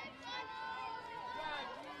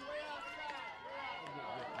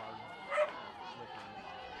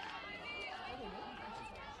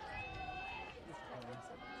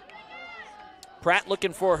 Pratt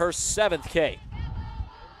looking for her 7th K.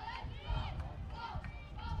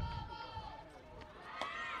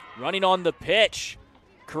 Running on the pitch.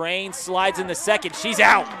 Crane slides in the second. She's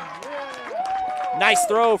out. Nice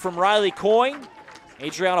throw from Riley Coyne.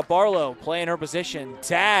 Adriana Barlow playing her position.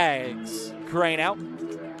 Tags Crane out.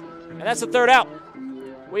 And that's the third out.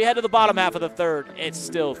 We head to the bottom half of the third. It's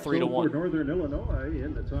still 3-1. Northern Illinois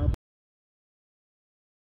in the top.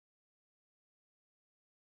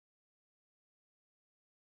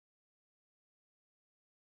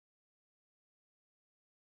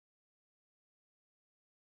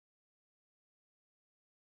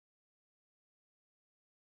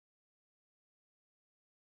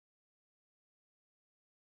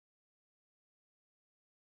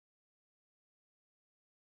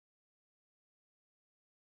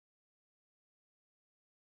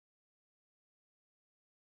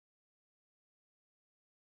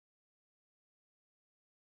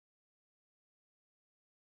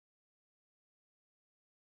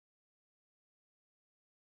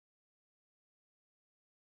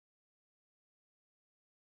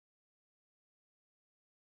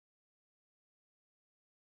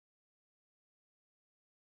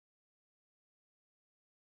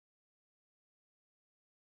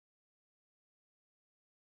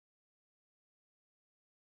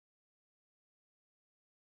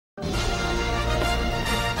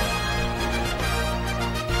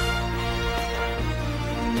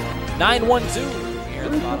 9-1-2 here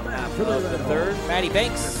in the bottom half of the third. Maddie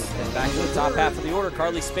Banks, then back to the top half of the order.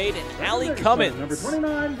 Carly Spade and Allie Cummins. Number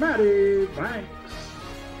 29, Maddie Banks.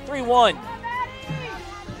 3-1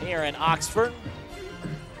 here in Oxford.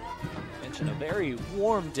 Mentioned a very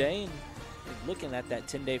warm day. Looking at that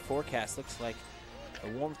 10-day forecast, looks like the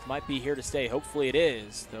warmth might be here to stay. Hopefully it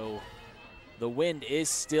is, though the wind is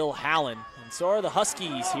still howling. And so are the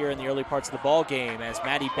Huskies here in the early parts of the ball game as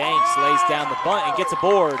Maddie Banks lays down the bunt and gets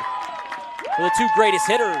aboard for the two greatest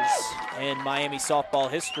hitters in Miami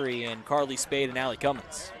softball history, and Carly Spade and Allie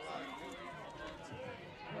Cummins.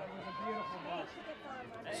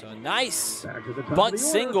 So a nice bunt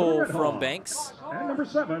single from Banks. And number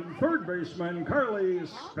 7, third baseman Carly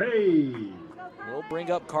Spade. We'll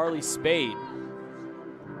bring up Carly Spade.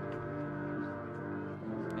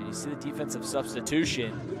 And you see the defensive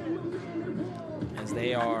substitution as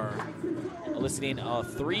they are eliciting a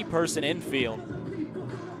 3-person infield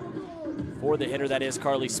for the hitter that is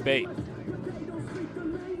Carly Spade.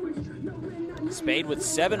 Spade with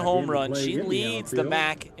 7 home runs. She leads the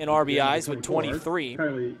MAC in RBIs with 23.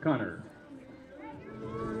 Kylie Connor.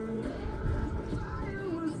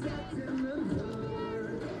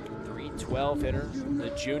 312 hitter, the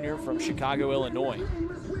junior from Chicago, Illinois.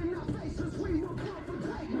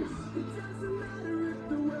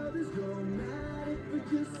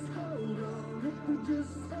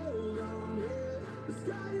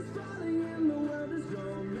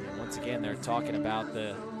 Once again, they're talking about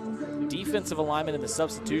the defensive alignment and the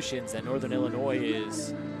substitutions that Northern Illinois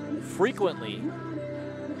is frequently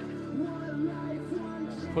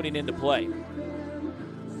putting into play.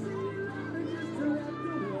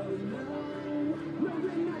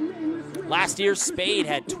 Last year, Spade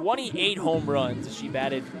had 28 home runs. She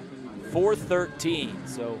batted .413,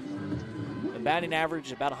 so the batting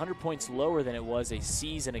average about 100 points lower than it was a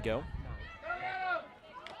season ago.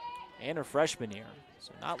 And her freshman year,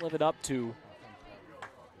 so not living up to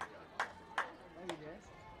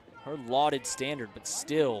her lauded standard, but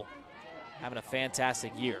still having a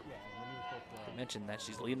fantastic year. I mentioned that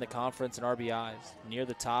she's leading the conference in RBIs, near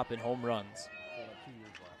the top in home runs.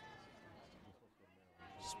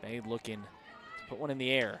 Spade looking to put one in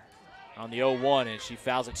the air on the 0-1, and she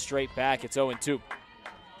fouls it straight back. It's 0-2.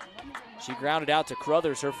 She grounded out to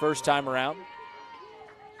Crothers her first time around.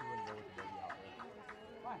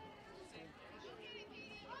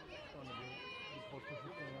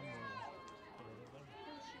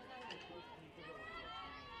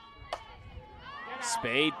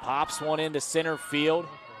 Spade pops one into center field.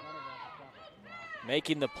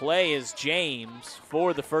 Making the play is James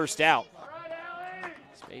for the first out.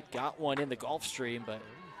 Spade got one in the Gulf Stream, but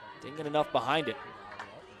didn't get enough behind it.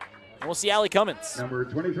 And we'll see Allie Cummins. Number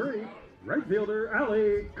 23, right fielder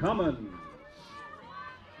Allie Cummins.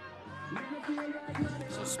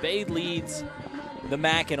 So Spade leads the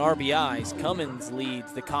MAC in RBIs. Cummins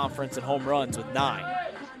leads the conference in home runs with 9.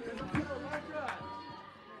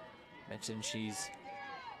 Mentioned she's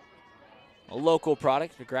a local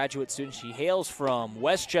product, a graduate student. She hails from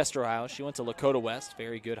Westchester, Ohio. She went to Lakota West,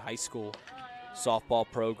 very good high school softball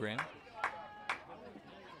program.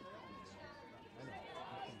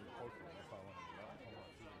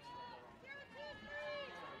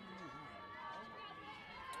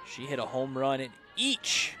 She hit a home run in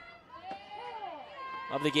each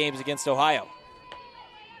of the games against Ohio.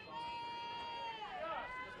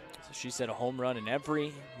 So she's hit a home run in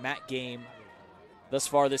every MAC game thus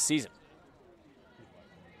far this season.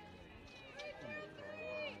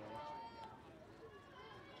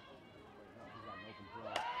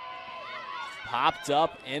 Popped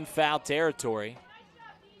up in foul territory.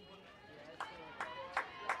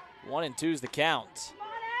 1-2 is the count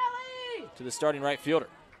to the starting right fielder.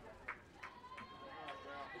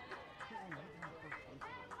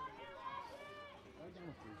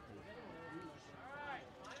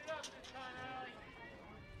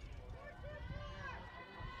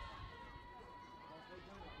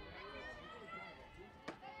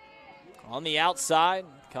 On the outside,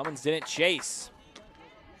 Cummins didn't chase.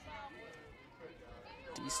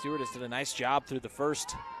 D. Stewart has done a nice job through the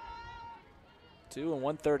first 2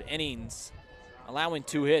 1/3 innings, allowing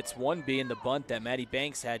 2 hits, one being the bunt that Maddie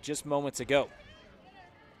Banks had just moments ago.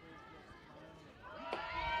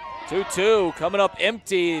 2-2 coming up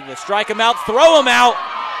empty. The strike him out, throw him out.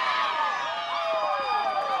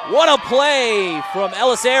 What a play from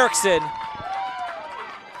Ellis Erickson.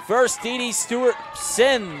 First, D. Stewart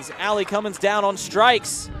sends Allie Cummins down on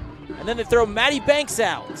strikes, and then they throw Maddie Banks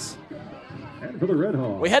out. And for the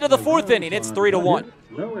RedHawks, we head to the 4th inning. It's 3-1.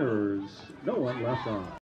 No errors, no one left on.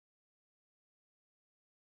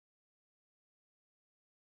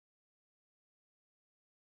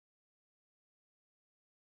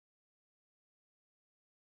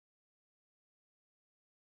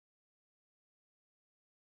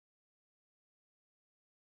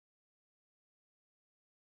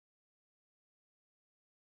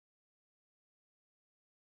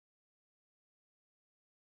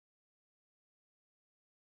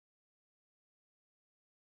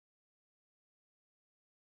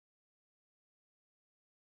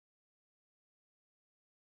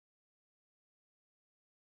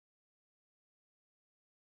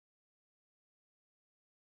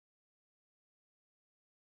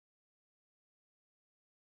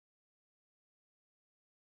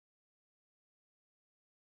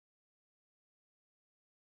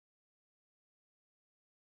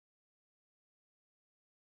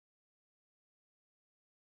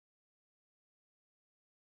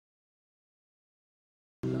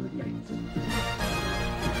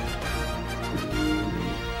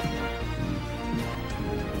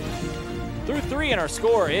 Through 3, and our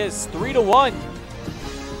score is 3-1.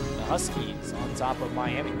 The Huskies on top of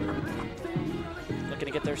Miami. Looking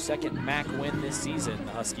to get their second MAC win this season,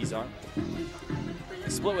 the Huskies are. They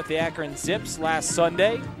split with the Akron Zips last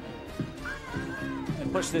Sunday.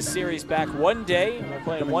 And push this series back one day. We're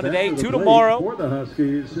playing one today, 2 tomorrow. For the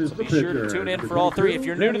Huskies is So the be sure to pitcher, tune in number for all 3. If 22,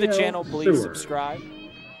 you're new to the Danielle channel, please Stewart. subscribe.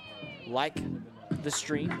 Like the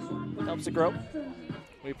stream. Helps it grow.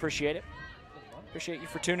 We appreciate it. Appreciate you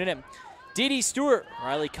for tuning in. Dee Stewart,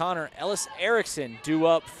 Riley Connor, Ellis Erickson due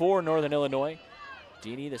up for Northern Illinois.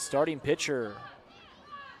 Dee, the starting pitcher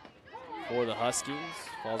for the Huskies,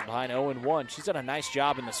 falls behind 0-1. She's done a nice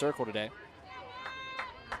job in the circle today.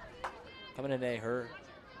 Coming in today, her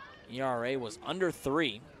ERA was under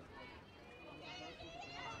 3.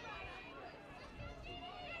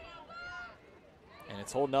 And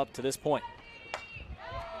it's holding up to this point.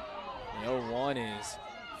 The 0-1 is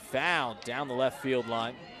fouled down the left field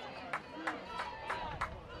line.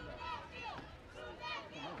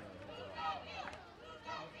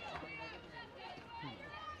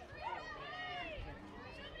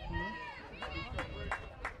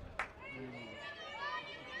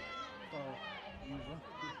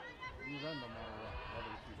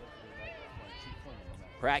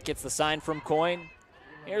 Pratt gets the sign from Coyne.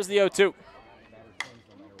 Here's the 0-2.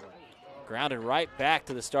 Grounded right back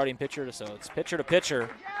to the starting pitcher, so it's pitcher to pitcher.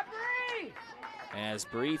 As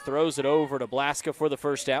Bree throws it over to Blaska for the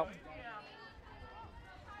first out.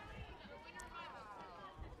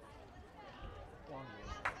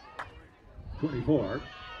 #24,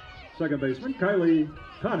 second baseman Kylie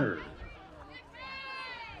Connor.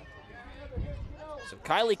 So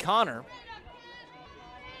Kylie Connor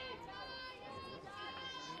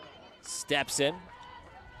steps in.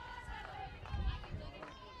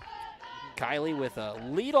 Kylie with a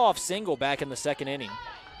leadoff single back in the second inning.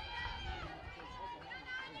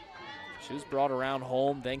 She was brought around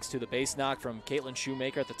home thanks to the base knock from Caitlin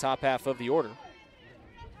Shoemaker at the top half of the order.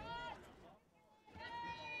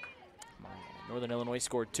 Northern Illinois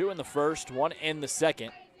scored 2 in the first, 1 in the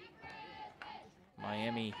second.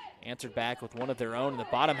 Miami answered back with one of their own in the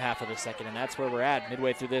bottom half of the second, and that's where we're at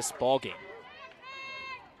midway through this ball game.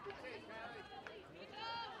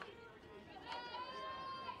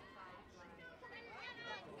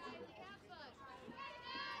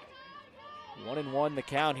 One and one the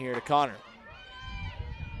count here to Connor.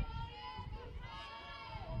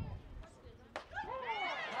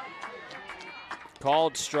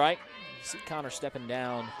 Called strike. You see Connor stepping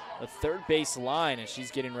down the third base line as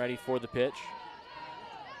she's getting ready for the pitch.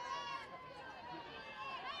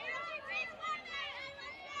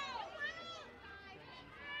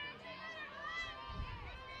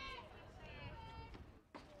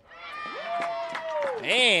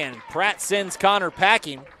 And Pratt sends Connor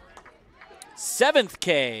packing. 7th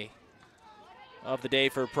K of the day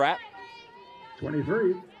for Pratt.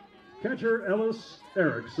 23, catcher Ellis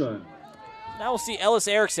Erickson. Now we'll see Ellis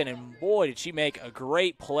Erickson, and boy, did she make a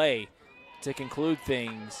great play to conclude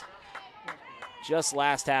things just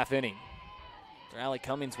last half inning. Riley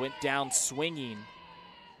Cummings went down swinging.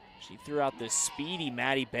 She threw out this speedy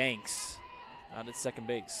Maddie Banks out at second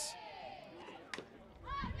base.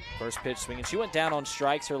 First pitch swinging. She went down on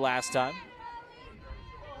strikes her last time.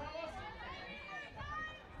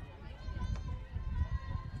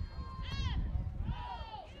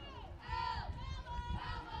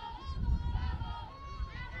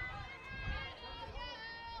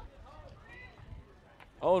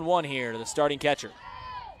 Oh, and 1 here to the starting catcher.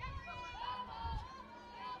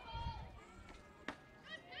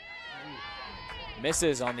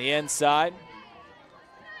 Misses on the inside.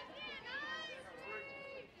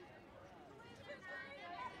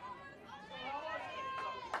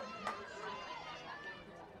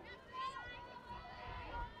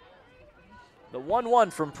 The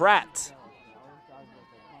 1-1 from Pratt.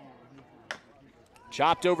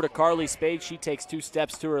 Chopped over to Carly Spade. She takes 2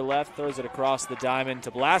 steps to her left, throws it across the diamond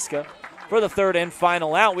to Blaska for the third and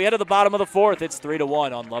final out. We head to the bottom of the 4th. It's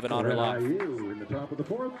 3-1 on Love and Honor Live. In the top of the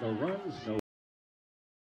 4th, no runs, no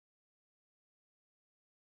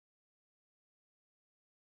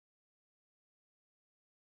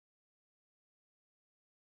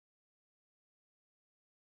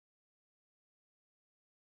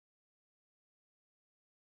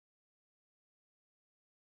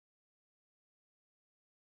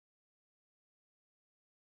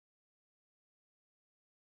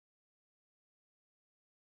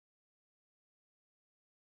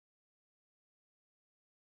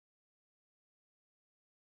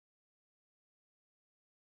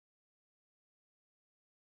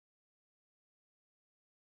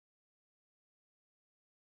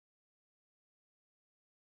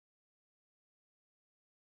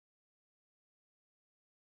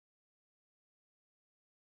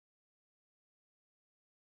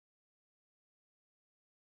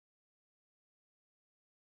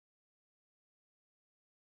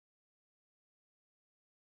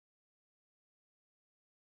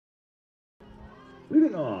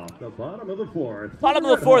Leading off the bottom of the fourth. Bottom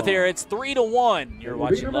of the fourth here, it's 3-1. You're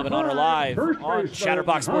watching Love and Honor live on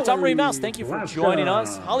Chatterbox Sports. I'm Marie Mouse. Thank you for joining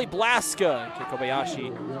us. Holly Blaska, Kei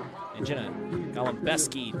Kobayashi, and Jenna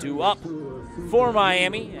Golembeski due up for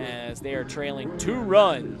Miami as they are trailing 2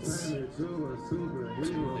 runs to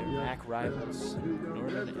their MAC rivals,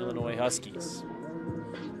 Northern Illinois Huskies.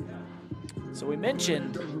 So we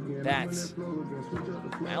mentioned that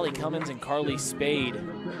Allie Cummins and Carly Spade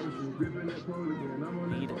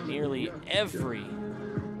lead nearly every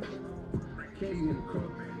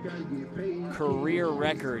career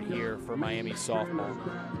record here for Miami softball.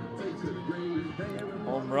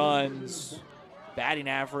 Home runs, batting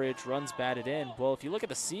average, runs batted in. Well, if you look at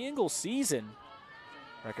the single season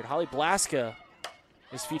record, Holly Blaska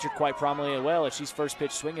is featured quite prominently as well as she's first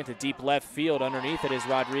pitch swinging to deep left field. Underneath it is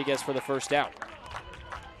Rodriguez for the first out.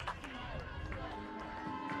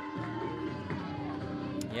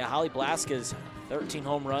 Yeah, Holly Blaska's 13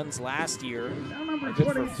 home runs last year. Good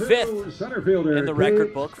for 5th in the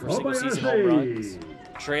record book for single season home runs.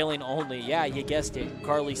 Trailing only, yeah, you guessed it,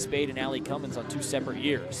 Carly Spade and Allie Cummins on 2 separate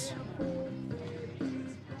years.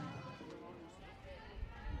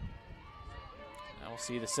 Now we'll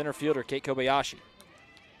see the center fielder, Kei Kobayashi.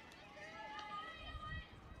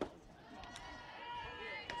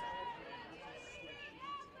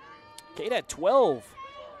 Kate had 12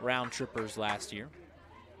 round trippers last year,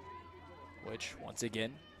 which, once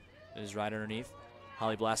again, is right underneath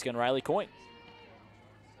Holly Blaska and Riley Coyne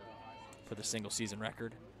for the single season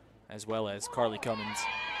record, as well as Allie Cummins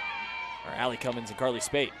and Carly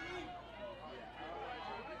Spade.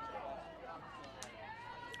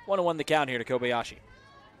 1-1 the count here to Kobayashi.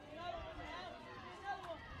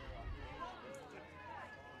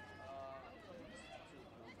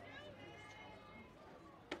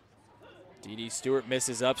 D.D. Stewart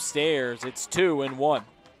misses upstairs. It's 2-1.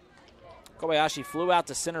 Kobayashi flew out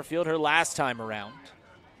to center field her last time around.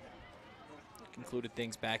 Concluded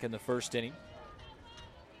things back in the first inning.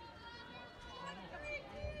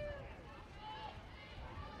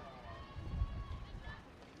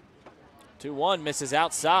 Two-one misses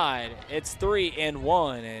outside. It's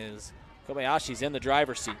 3-1 as Kobayashi's in the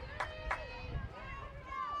driver's seat.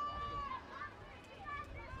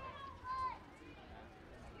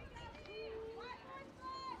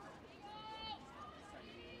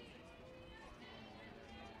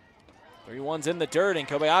 One's in the dirt, and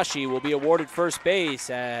Kobayashi will be awarded first base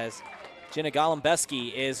as Jenna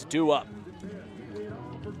Golembeski is due up.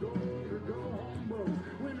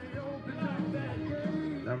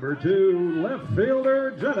 Number 2, left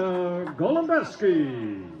fielder Jenna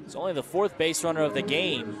Golembeski. It's only the 4th base runner of the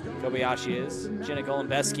game, Kobayashi is. Jenna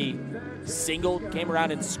Golembeski singled, came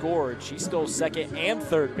around and scored. She stole 2nd and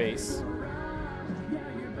 3rd base.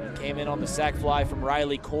 Came in on the sac fly from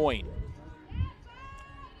Riley Coyne.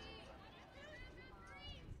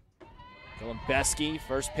 Golembeski,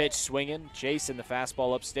 first pitch swinging, chasing the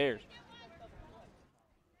fastball upstairs.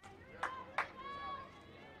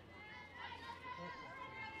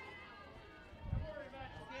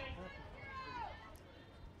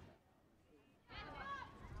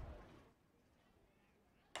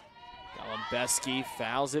 Golembeski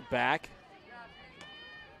fouls it back.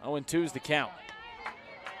 0-2 is the count.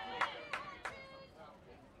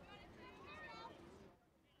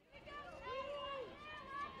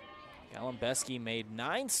 Golembeski made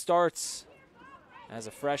 9 starts as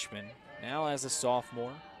a freshman, now as a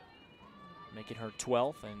sophomore, making her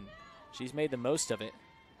 12th, and she's made the most of it,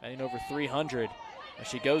 batting over 300 as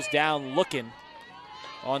she goes down looking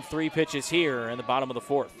on 3 pitches here in the bottom of the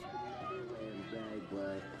 4th.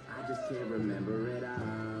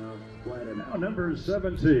 Now number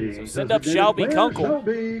 17. So send up Shelby Kunkel.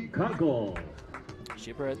 Shelby Kunkel.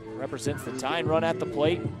 She represents the tying run at the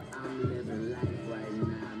plate.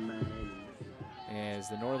 As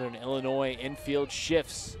the Northern Illinois infield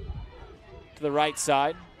shifts to the right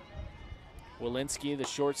side. Walensky, the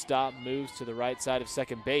shortstop, moves to the right side of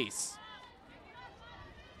second base.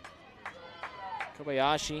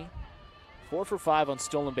 Kobayashi, 4 for 5 on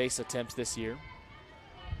stolen base attempts this year.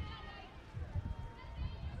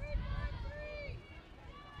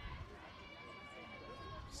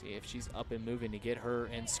 See if she's up and moving to get her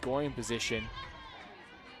in scoring position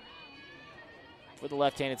with the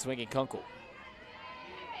left-handed swinging Kunkel.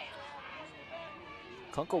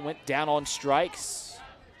 Kunkel went down on strikes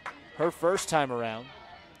her first time around.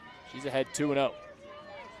 She's ahead 2-0.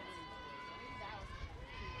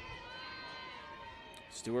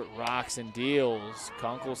 Stewart rocks and deals.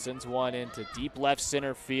 Kunkel sends one into deep left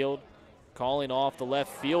center field. Calling off the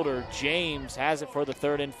left fielder. James has it for the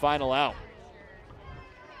 3rd and final out.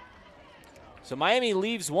 So Miami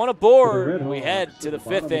leaves one aboard. For the We RedHawks, head to the at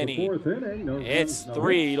bottom fifth of the inning. fourth inning, no It's runs, no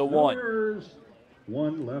 3 hits, to no 1. errors,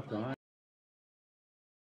 one left eye.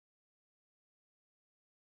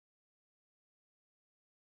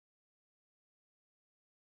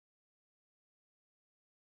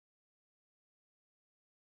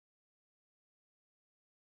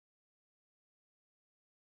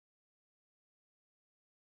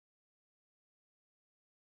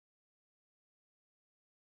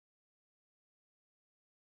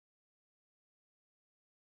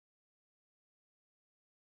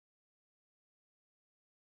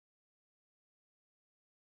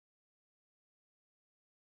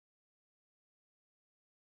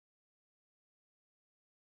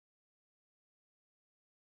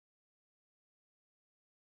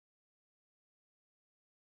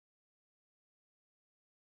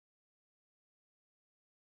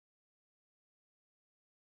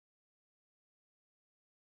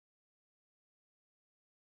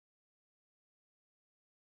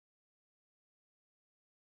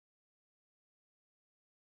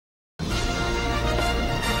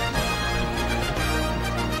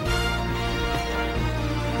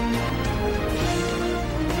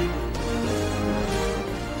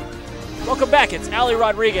 Welcome back. It's Ali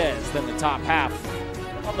Rodriguez, then the top half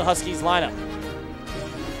of the Huskies lineup.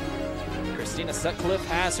 Christina Sutcliffe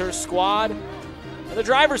has her squad in the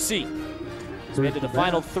driver's seat. As we into the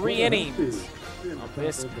final 3 innings of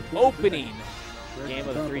this opening game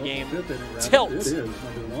of the 3-game tilt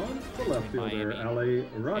between Miami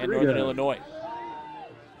and Northern Illinois.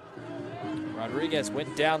 Rodriguez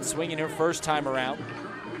went down swinging her first time around.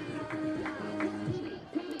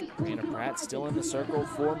 Brianna Pratt still in the circle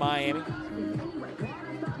for Miami.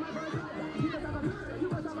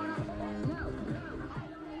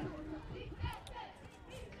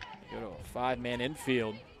 Go to a 5-man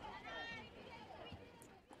infield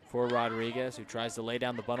for Rodriguez, who tries to lay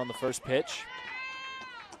down the bunt on the first pitch.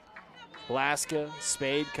 Blaska,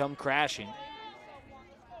 Spade come crashing.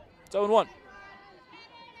 It's 0-1.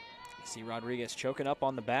 See Rodriguez choking up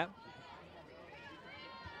on the bat.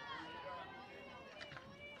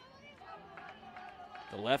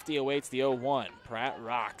 The lefty awaits the 0-1. Pratt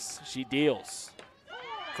rocks. She deals.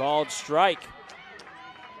 Called strike.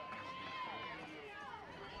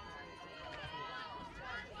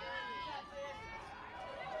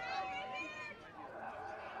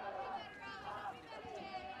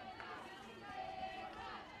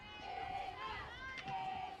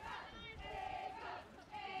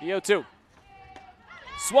 The 0-2.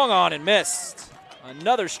 Swung on and missed.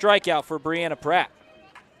 Another strikeout for Brianna Pratt.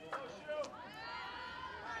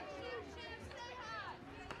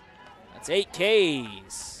 That's 8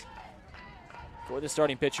 Ks for the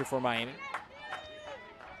starting pitcher for Miami.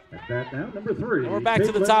 At bat now, number 3. And we're back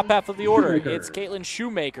to the top half of the order. Shoemaker. It's Caitlin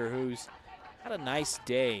Shoemaker, who's had a nice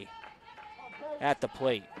day at the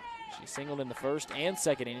plate. She singled in the first and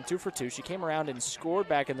second inning, 2 for 2. She came around and scored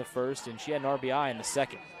back in the first, and she had an RBI in the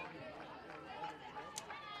second.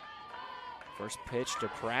 First pitch to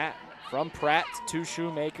Pratt. From Pratt to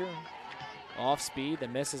Shoemaker. Off speed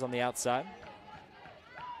that misses on the outside.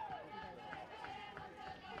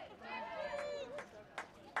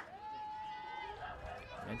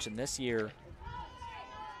 Mentioned this year,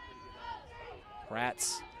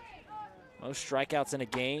 Pratt's most strikeouts in a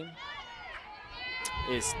game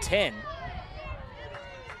is 10.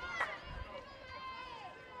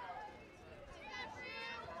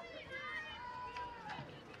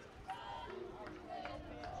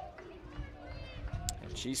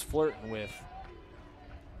 And she's flirting with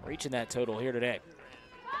reaching that total here today.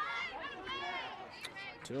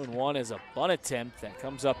 2-1 is a bunt attempt that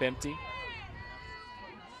comes up empty.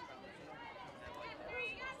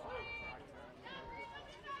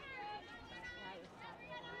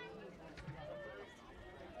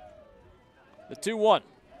 The 2-1.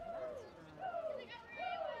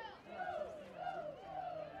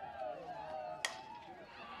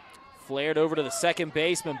 Flared over to the second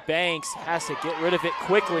baseman. Banks has to get rid of it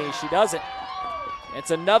quickly. She doesn't.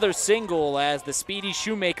 It's another single as the speedy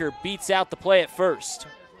Shoemaker beats out the play at first.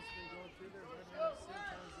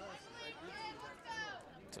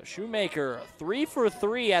 So Shoemaker 3 for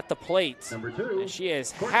 3 at the plate. Number 2. And she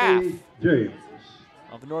is Courtney half James.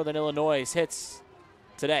 of Northern Illinois' hits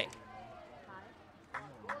today.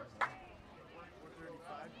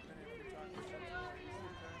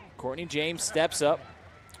 Courtney James steps up.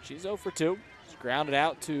 She's 0 for 2. She's grounded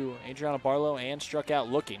out to Adriana Barlow and struck out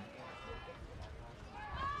looking.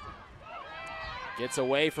 Gets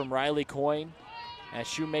away from Riley Coyne as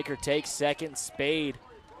Shoemaker takes second. Spade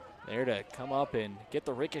there to come up and get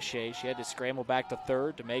the ricochet. She had to scramble back to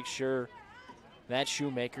third to make sure that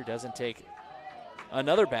Shoemaker doesn't take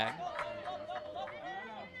another bag.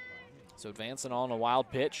 So advancing on a wild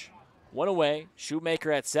pitch. One away,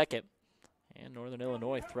 Shoemaker at second. And Northern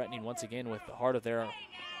Illinois threatening once again with the heart of their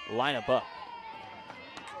lineup up.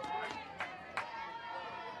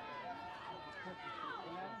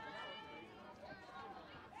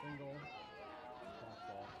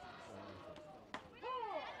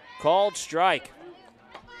 Called strike.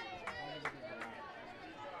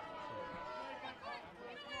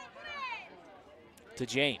 To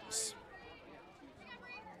James.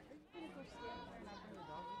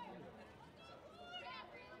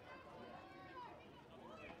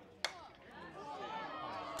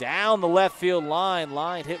 Down the left field line.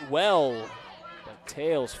 Line hit well, but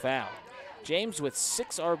tails foul. James with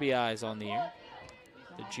 6 RBIs on the year.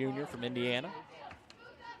 The junior from Indiana.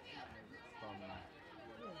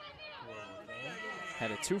 Had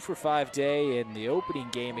a 2-for-5 day in the opening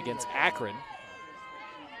game against Akron.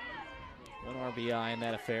 1 RBI in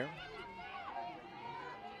that affair.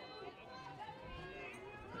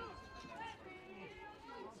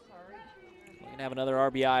 We can have another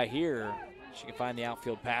RBI here. She can find the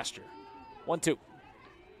outfield pasture. 1-2.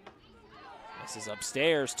 This is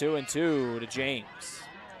upstairs, 2-2 to James.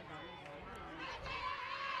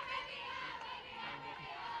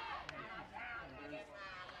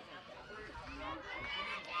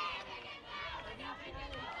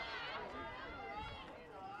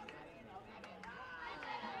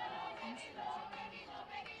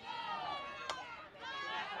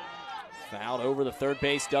 Fouled over the third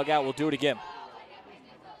base dugout. We'll do it again.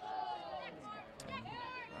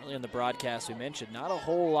 Early in the broadcast, we mentioned not a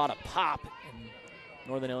whole lot of pop in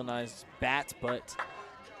Northern Illinois' bats, but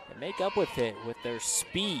they make up with it with their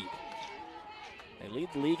speed. They lead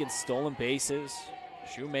the league in stolen bases.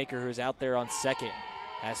 Shoemaker, who's out there on second,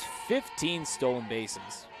 has 15 stolen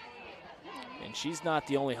bases. And she's not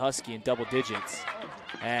the only Husky in double digits,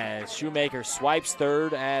 as Shoemaker swipes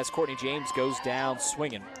third as Courtney James goes down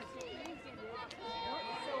swinging.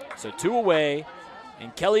 So 2 away,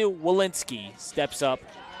 and Kelly Walensky steps up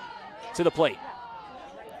to the plate.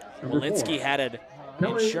 Walensky had an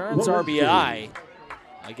insurance RBI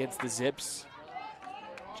against the Zips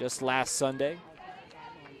just last Sunday.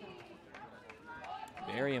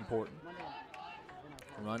 Very important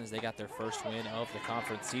run as they got their first win of the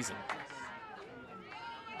conference season.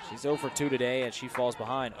 She's 0 for 2 today, and she falls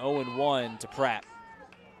behind 0-1 to Pratt.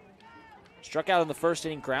 Struck out in the first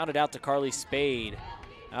inning, grounded out to Carly Spade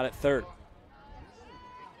out at third.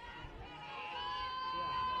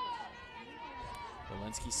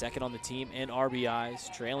 Walensky second on the team in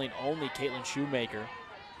RBIs, trailing only Caitlin Shoemaker.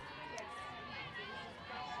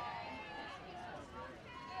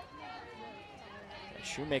 And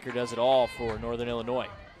Shoemaker does it all for Northern Illinois.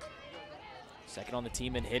 Second on the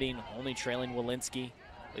team in hitting, only trailing Walensky.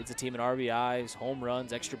 Leads the team in RBIs, home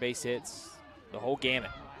runs, extra base hits, the whole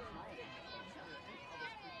gamut.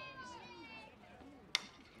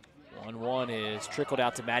 1-1 is trickled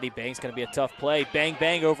out to Maddie Banks. Going to be a tough play. Bang,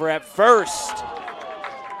 bang over at first.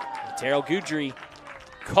 Terrell Goudry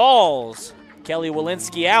calls Kelly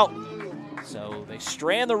Walensky out. So they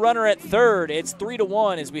strand the runner at third. It's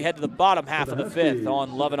 3-1 as we head to the bottom half of the fifth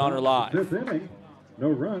on Love and Honor Live. Fifth inning, no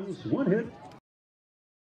runs, 1 hit.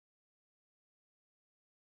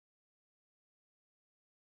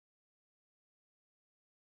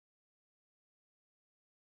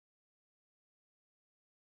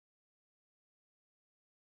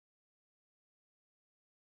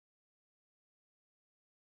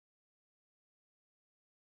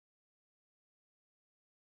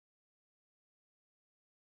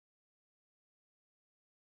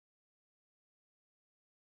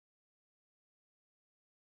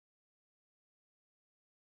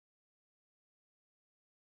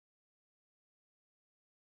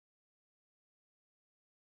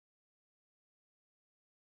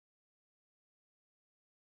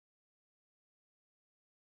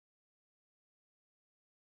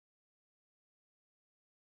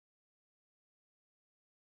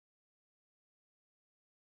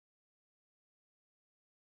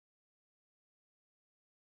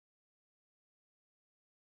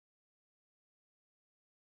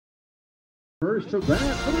 First to bat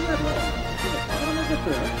for the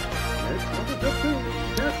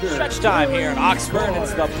Red. Stretch time here in Oxford.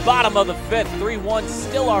 It's the bottom of the fifth. 3-1,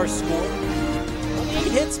 still our score. Only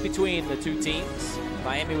 8 hits between the two teams.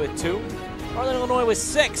 Miami with 2. Northern Illinois with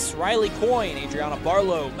 6. Riley Coyne, Adriana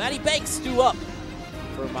Barlow, Maddie Banks due up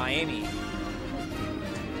for Miami.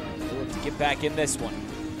 They'll look to get back in this one.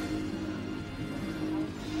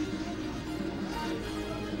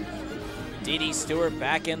 Dee Stewart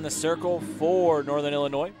back in the circle for Northern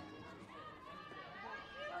Illinois.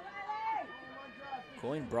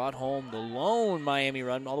 Coyne brought home the lone Miami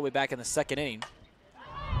run all the way back in the second inning.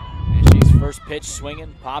 And she's first pitch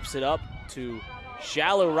swinging, pops it up to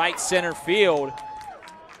shallow right center field.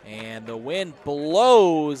 And the wind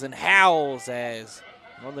blows and howls as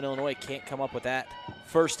Northern Illinois can't come up with that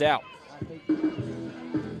first out.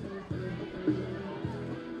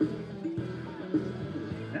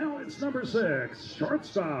 Now it's number 6,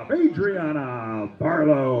 shortstop Adriana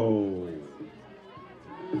Barlow.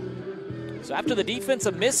 So after the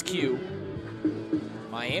defensive miscue,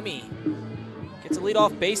 Miami gets a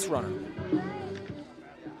leadoff base runner.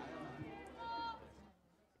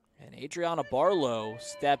 And Adriana Barlow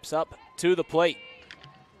steps up to the plate.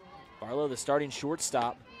 Barlow, the starting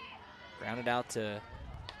shortstop, grounded out to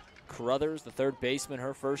Carruthers, the third baseman,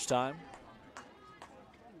 her first time.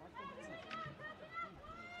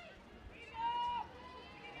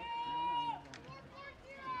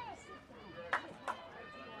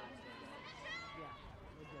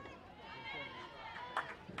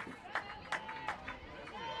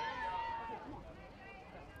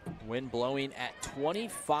 Wind blowing at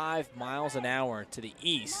 25 miles an hour to the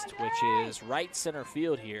east, which is right center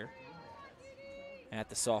field here at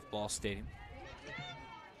the softball stadium.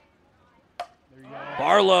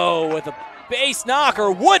 Barlow with a base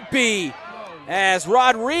knocker, would be, as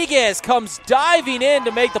Rodriguez comes diving in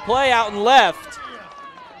to make the play out and left.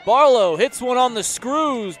 Barlow hits one on the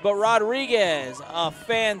screws, but Rodriguez, a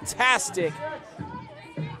fantastic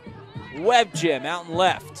web gem out and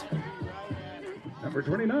left. Number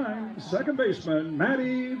 29, second baseman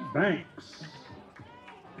Maddie Banks.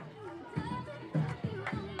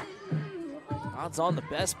 Odds on the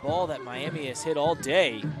best ball that Miami has hit all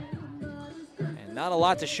day, and not a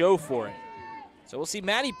lot to show for it. So we'll see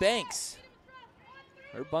Maddie Banks,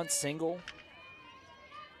 her bunt single,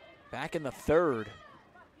 back in the third.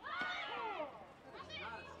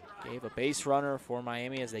 Gave a base runner for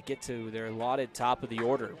Miami as they get to their allotted top of the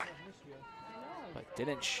order, but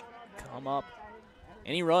didn't come up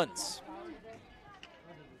any runs.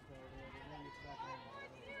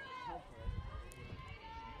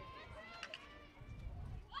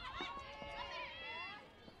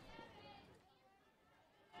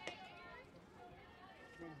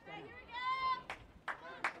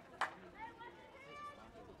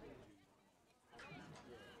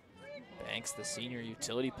 Banks, the senior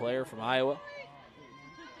utility player from Iowa,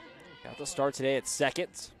 got the start today at second.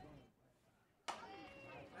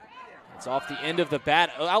 It's off the end of the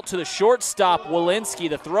bat, out to the shortstop, Walensky.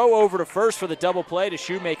 The throw over to first for the double play to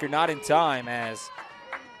Shoemaker, not in time as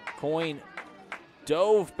Coyne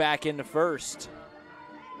dove back into first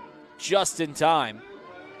just in time.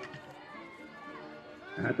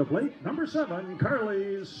 At the plate, number 7,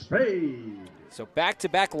 Carly Spade. So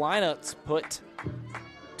back-to-back lineups put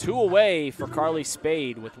 2 away for Carly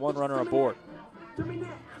Spade with 1 runner aboard.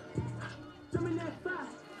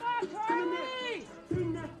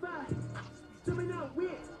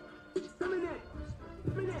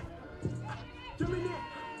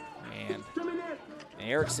 And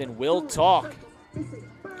Erickson will talk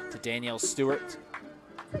to Danielle Stewart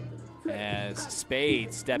as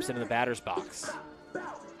Spade steps into the batter's box.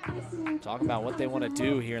 Talking about what they want to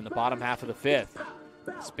do here in the bottom half of the 5th.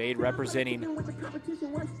 Spade representing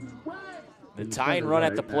the tying run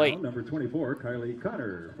at the plate. Now, number 24, Kylie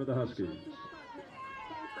Connor for the Huskies.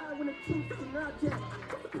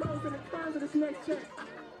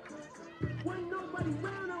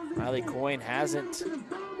 Riley Coyne hasn't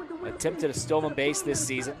attempted a stolen base this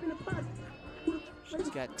season. She's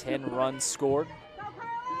got 10 runs scored.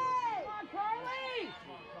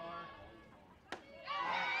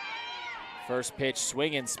 First pitch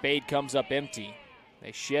swinging, Spade comes up empty.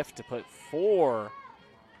 They shift to put 4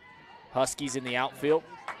 Huskies in the outfield,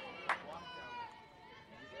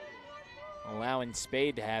 allowing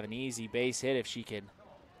Spade to have an easy base hit if she can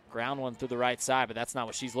ground one through the right side, but that's not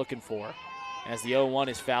what she's looking for, as the 0-1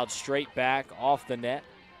 is fouled straight back off the net.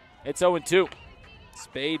 It's 0-2.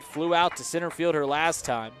 Spade flew out to center field her last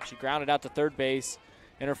time. She grounded out to third base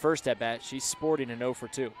in her first at-bat. She's sporting an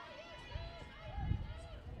 0-for-2.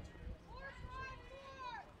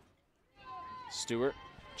 Stewart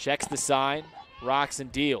checks the sign, rocks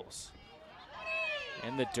and deals.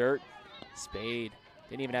 In the dirt, Spade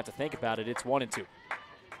didn't even have to think about it. It's 1-2.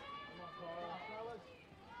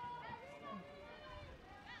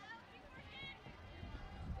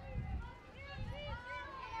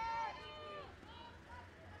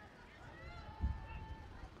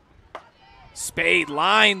 Spade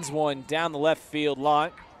lines one down the left field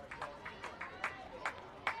line.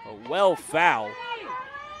 A well foul.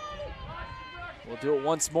 We'll do it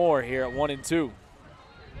once more here at 1-2.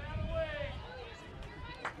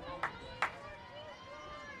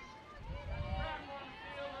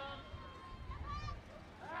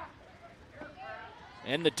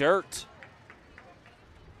 in the dirt.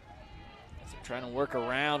 As they're trying to work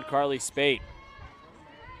around Carly Spate.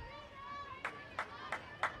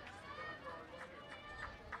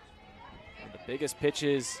 One of the biggest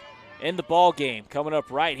pitches in the ball game coming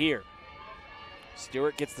up right here.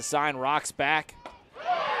 Stewart gets the sign, rocks back,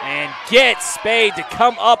 and gets Spade to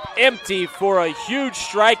come up empty for a huge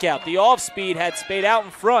strikeout. The off-speed had Spade out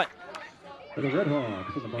in front.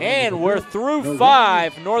 And we're through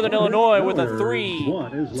 5. Northern Illinois with a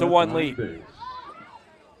 3-1 lead.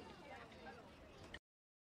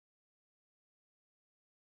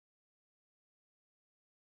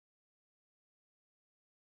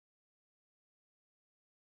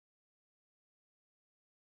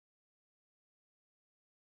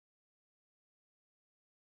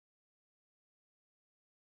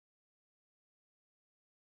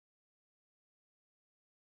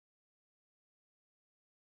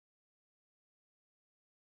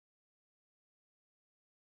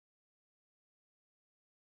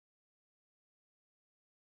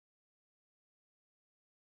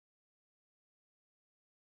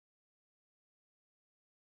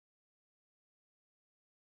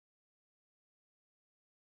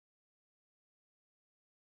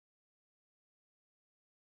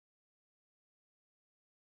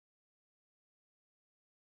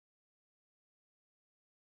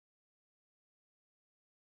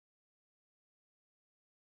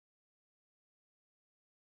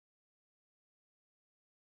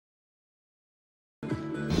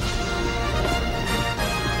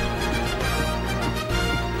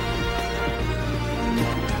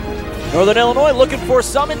 Northern Illinois looking for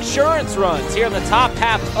some insurance runs here in the top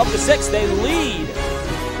half of the 6th. They lead.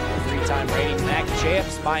 3-time reigning MAC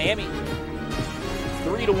champs, Miami,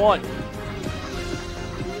 3-1.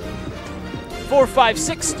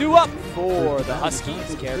 4-5-6 due up for the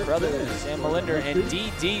Huskies. Garrett Brothers, Sam Melinder, and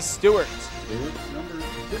D.D. Stewart.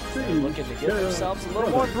 They're looking to give themselves a little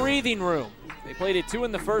more breathing room. They played it 2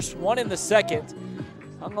 in the first, 1 in the second.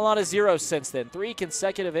 Hung a lot of zeros since then. 3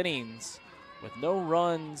 consecutive innings with no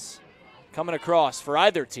runs coming across for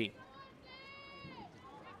either team.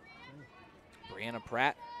 Brianna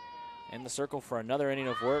Pratt in the circle for another inning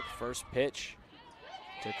of work. First pitch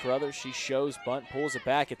to Carruthers. She shows bunt, pulls it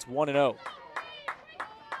back. It's 1-0.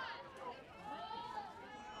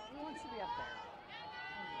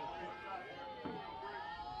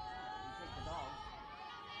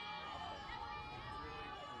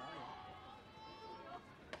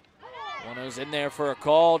 One-oh's in there for a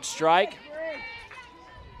called strike.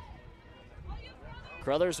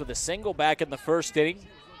 Carruthers with a single back in the first inning.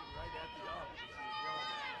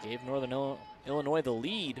 Gave Northern Illinois the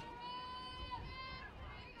lead.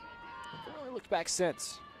 Haven't really looked back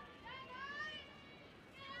since.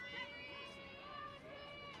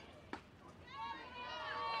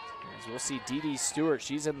 As we'll see D.D. Stewart,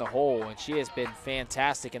 she's in the hole, and she has been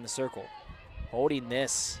fantastic in the circle. Holding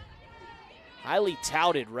this highly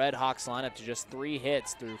touted RedHawks lineup to just 3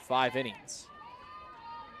 hits through 5 innings.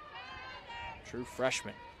 True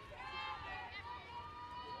freshman.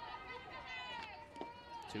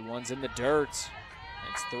 2-1's in the dirt.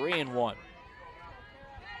 It's 3-1.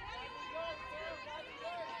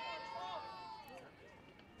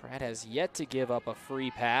 Pratt has yet to give up a free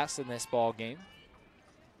pass in this ball game.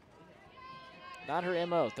 Not her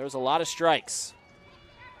MO. There's a lot of strikes.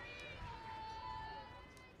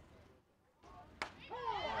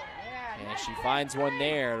 And she finds one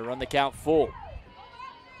there to run the count full.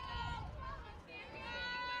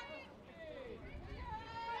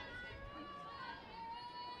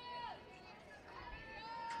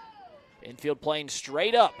 Infield playing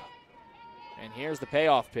straight up. And here's the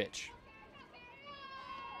payoff pitch.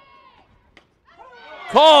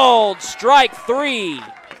 Called strike 3.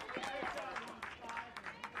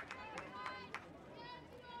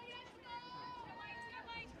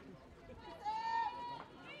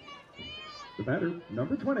 The batter,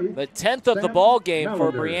 number 20. The 10th of the ball game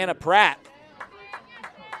for Brianna Pratt.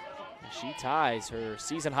 She ties her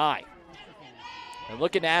season high. They're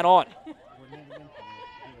looking to add on.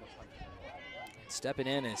 Stepping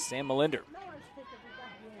in is Sam Melinder.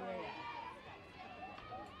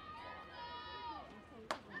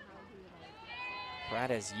 Pratt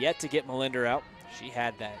has yet to get Melinder out. She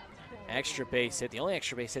had that extra base hit, the only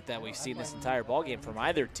extra base hit that we've seen this entire ballgame from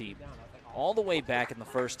either team, all the way back in the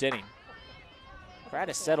first inning. Pratt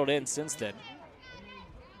has settled in since then.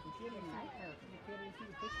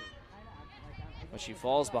 But she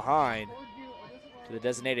falls behind to the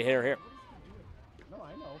designated hitter here.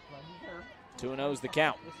 2-0's the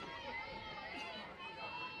count.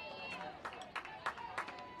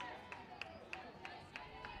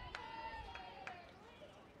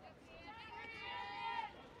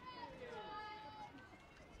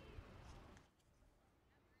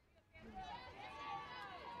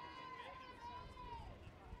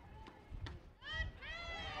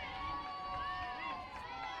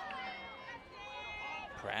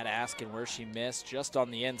 Pratt asking where she missed, just on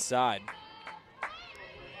the inside.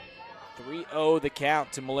 3-0 the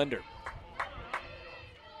count to Melinder.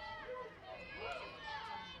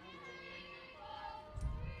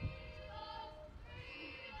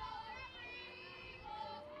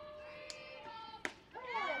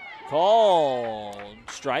 Called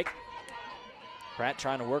strike. Pratt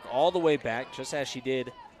trying to work all the way back, just as she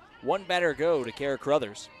did one batter ago to Kara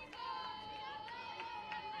Crothers.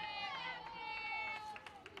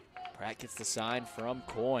 Pratt gets the sign from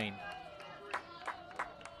Coyne.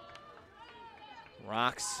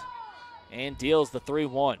 Rocks and deals the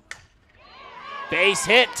 3-1. Base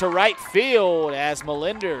hit to right field as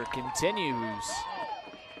Melinder continues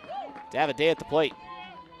to have a day at the plate.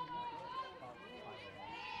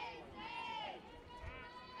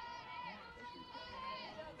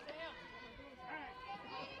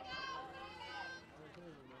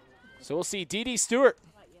 So we'll see Dee Dee Stewart.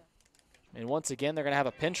 And once again, they're going to have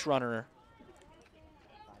a pinch runner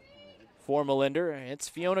for Melinder. It's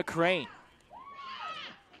Fiona Crane.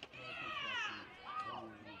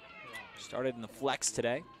 Started in the flex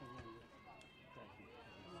today.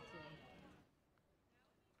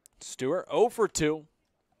 Stewart 0 for 2.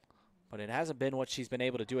 But it hasn't been what she's been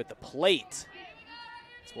able to do at the plate.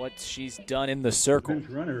 It's what she's done in the circle. Pinch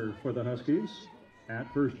runner for the Huskies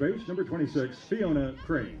at first base, number 26, Fiona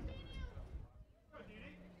Crane.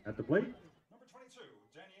 At the plate, number 22,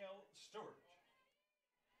 Danielle Stewart.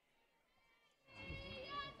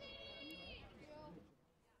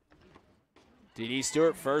 Dee Dee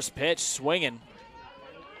Stewart, first pitch, swinging.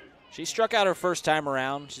 She struck out her first time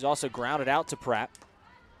around. She's also grounded out to Pratt.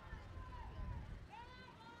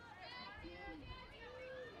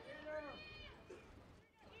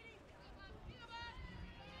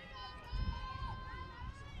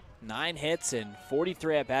 Nine hits and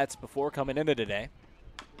 43 at-bats before coming into today.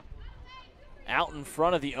 Out in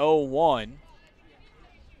front of the 0-1.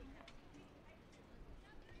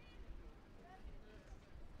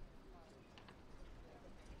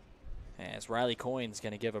 As Riley Coyne's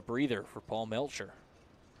going to give a breather for Paul Melcher. You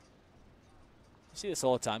see this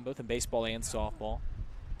all the time, both in baseball and softball.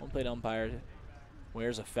 One plate umpire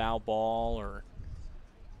wears a foul ball or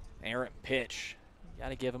errant pitch. You got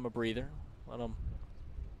to give him a breather. Let him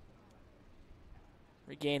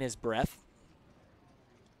regain his breath.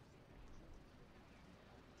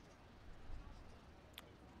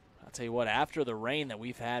 I'll tell you what, after the rain that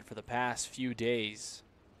we've had for the past few days,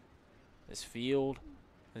 this field,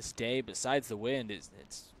 this day, besides the wind, it's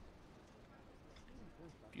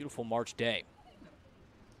a beautiful March day.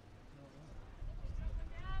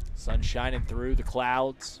 Sun shining through the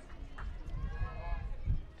clouds.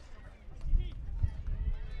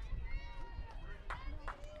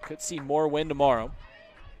 Could see more wind tomorrow.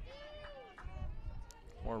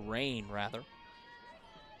 More rain, rather.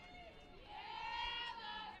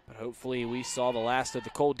 But hopefully we saw the last of the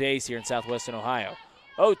cold days here in southwestern Ohio.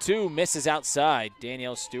 0-2 misses outside.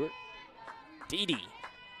 Danielle Stewart. Dee Dee.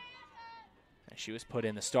 And she was put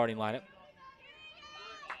in the starting lineup.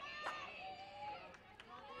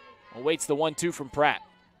 Awaits the 1-2 from Pratt.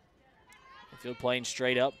 Infield playing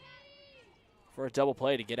straight up for a double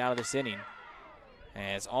play to get out of this inning.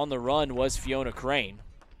 As on the run was Fiona Crane.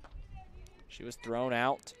 She was thrown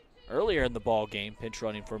out earlier in the ball game, pinch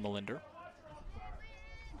running for Melinder.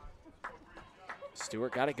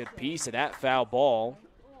 Stewart got a good piece of that foul ball,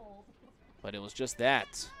 but it was just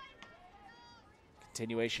that.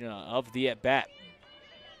 Continuation of the at-bat.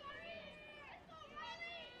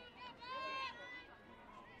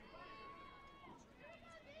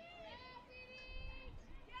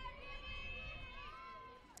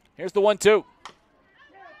 Here's the 1-2.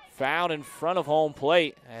 Foul in front of home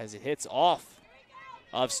plate as it hits off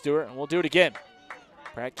of Stewart, and we'll do it again.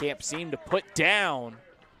 Pratt can't seem to put down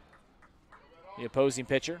the opposing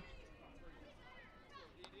pitcher.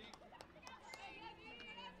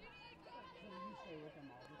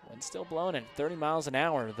 Wind still blowing at 30 miles an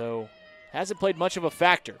hour, though hasn't played much of a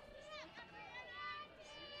factor.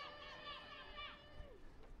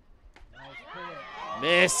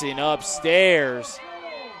 Missing upstairs.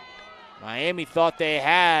 Miami thought they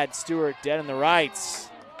had Stewart dead in the rights.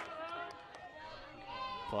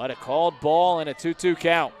 But a called ball and a 2-2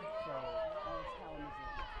 count.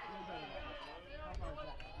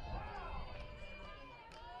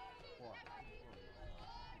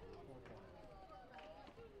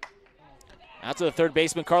 Out to the third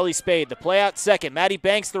baseman, Carly Spade. The play out second. Maddie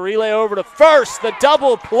Banks, the relay over to first. The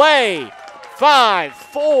double play.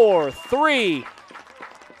 5-4-3.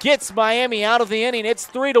 Gets Miami out of the inning. It's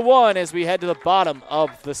 3-1 as we head to the bottom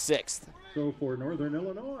of the sixth. So for Northern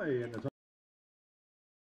Illinois in the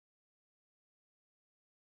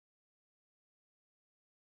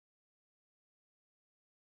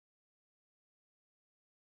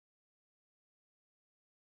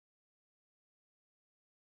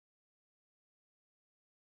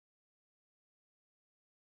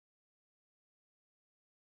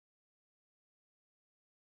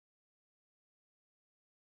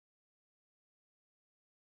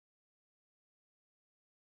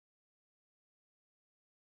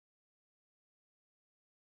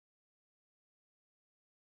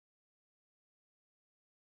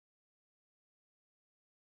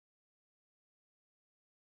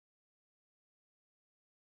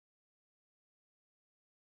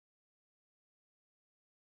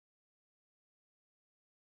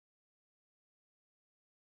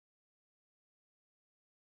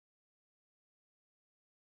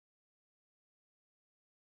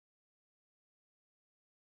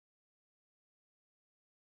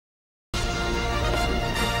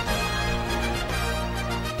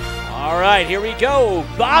right, here we go.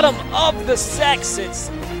 Bottom of the six. It's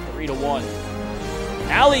 3-1.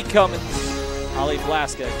 Allie Cummins, Holly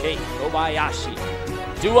Blaska, Kate Kobayashi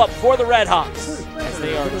due up for the RedHawks as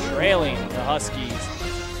they are trailing the Huskies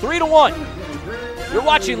 3-1. You're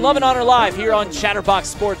watching Love and Honor Live here on Chatterbox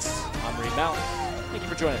Sports. I'm Reed Mountain. Thank you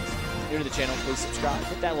for joining us. If you're new to the channel, please subscribe.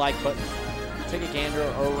 Hit that like button. Take a gander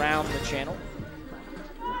around the channel.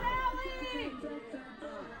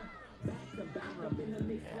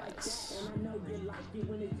 Yes.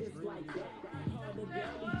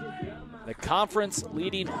 The conference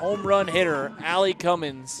leading home run hitter, Allie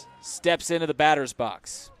Cummins, steps into the batter's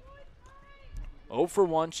box. 0 for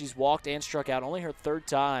 1. She's walked and struck out. Only her third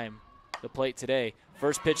time the plate today.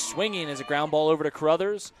 First pitch swinging is a ground ball over to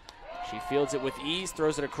Carruthers. She fields it with ease,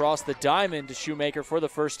 throws it across the diamond to Shoemaker for the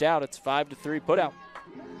first out. It's 5-3 putout.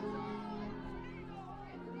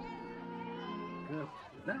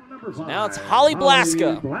 So now it's Holly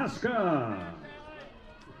Blaska.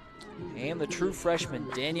 And the true freshman,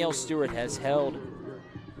 Danielle Stewart, has held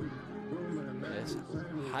as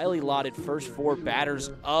highly lauded first 4 batters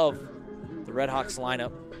of the RedHawks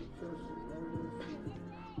lineup.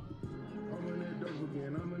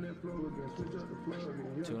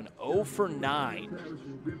 To an 0 for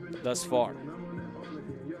 9 thus far.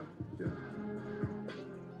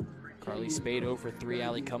 Carly Spade 0 for 3,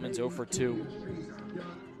 Allie Cummins 0 for 2.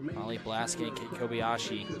 Holly Blaska and Kate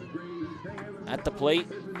Kobayashi at the plate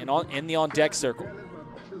and in the on-deck circle.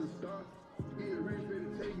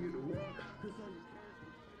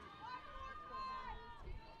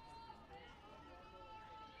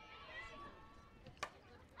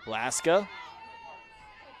 Blaska,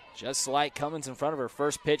 just like Cummins in front of her,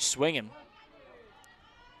 first pitch swinging.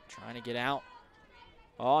 Trying to get out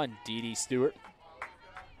on Dee Stewart.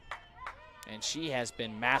 And she has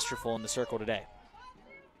been masterful in the circle today.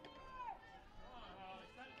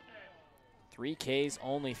 3 Ks,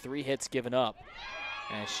 only 3 hits given up.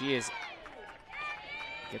 And she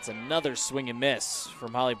gets another swing and miss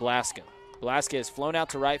from Holly Blaska. Blaska has flown out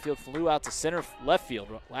to right field, flew out to left field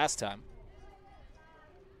last time.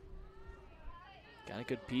 Got a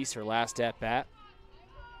good piece her last at bat.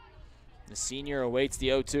 The senior awaits the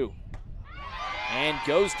 0-2. And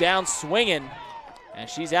goes down swinging. And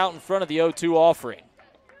she's out in front of the 0-2 offering.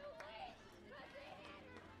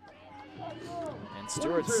 And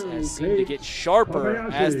Stewart has seemed to get sharper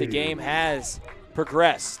as the game has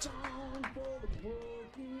progressed.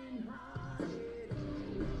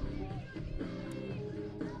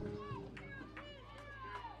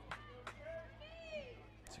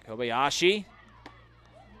 Kobayashi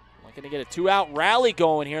looking to get a 2-out rally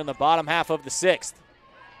going here in the bottom half of the 6th.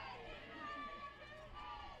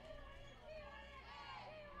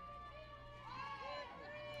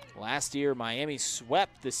 Last year, Miami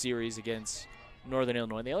swept the series against Northern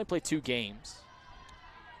Illinois. They only played 2 games.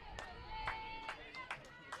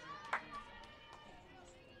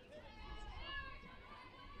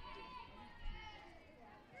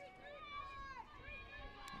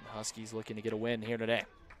 The Huskies looking to get a win here today.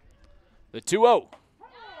 The 2-0.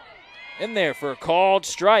 In there for a called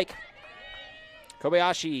strike.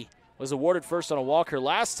 Kobayashi was awarded first on a walk her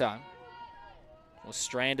last time. Was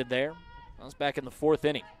stranded there. That was back in the 4th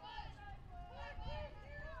inning.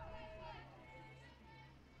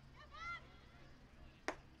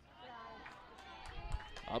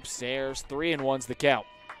 Upstairs, 3-1's the count.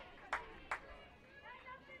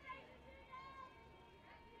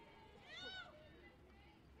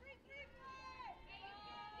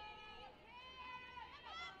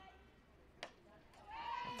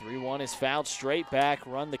 The 3-1 is fouled straight back,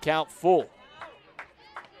 run the count full.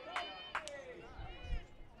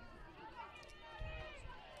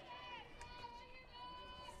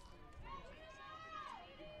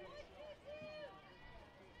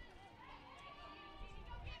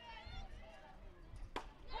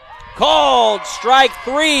 Called strike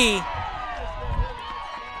 3.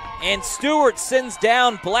 And Stewart sends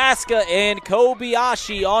down Blaska and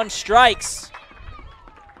Kobayashi on strikes.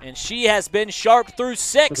 And she has been sharp through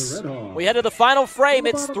 6. We head to the final frame.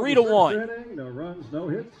 It's 3-1. No runs, no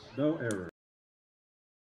hits, no errors.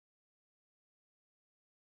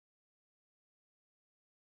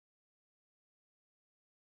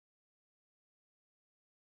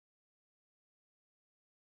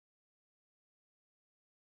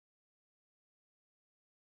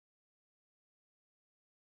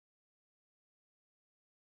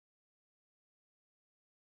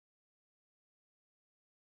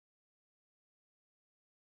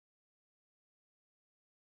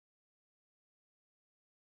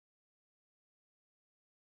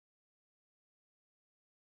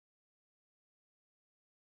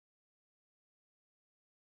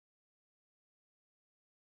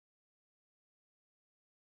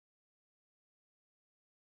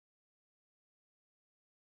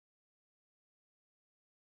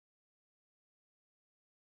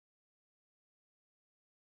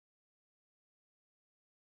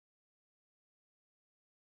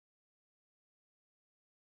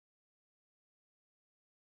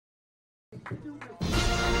 Top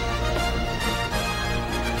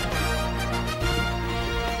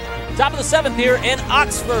of the 7th here in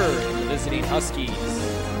Oxford, the visiting Huskies. A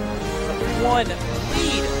 3-1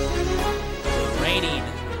 lead. The reigning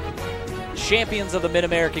champions of the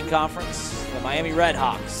Mid-American Conference, the Miami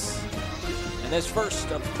RedHawks. And this first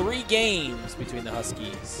of 3 games between the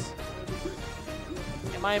Huskies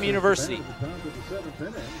and Miami University.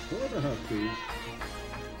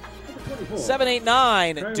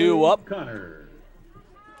 7-8-9 due up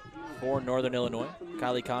for Northern Illinois.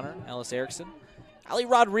 Kylie Connor, Ellis Erickson, Ali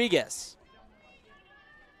Rodriguez.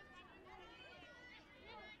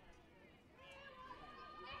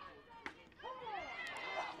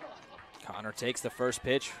 Connor takes the first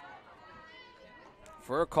pitch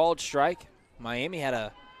for a called strike. Miami had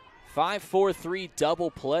a 5-4-3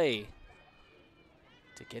 double play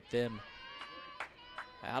to get them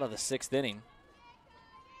out of the 6th inning.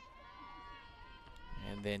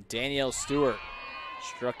 And then Danielle Stewart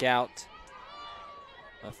struck out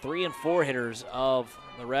the 3 and 4 hitters of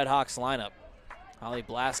the RedHawks lineup, Holly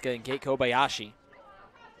Blaska and Kate Kobayashi,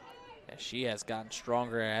 as she has gotten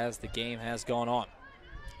stronger as the game has gone on.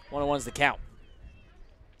 1-1's the count.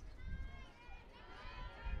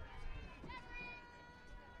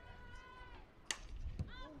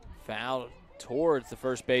 Foul towards the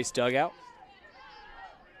first base dugout.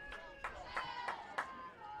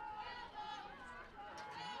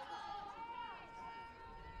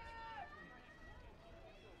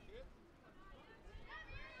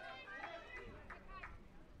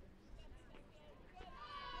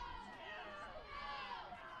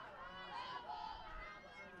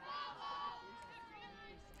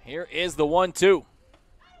 Here is the 1-2.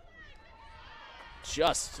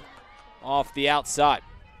 Just off the outside.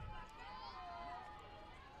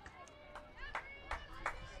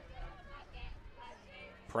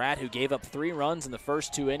 Pratt, who gave up 3 runs in the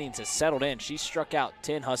first 2 innings, has settled in. She struck out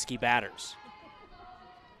 10 Husky batters.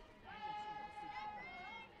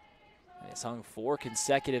 And has hung 4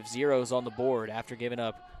 consecutive zeros on the board after giving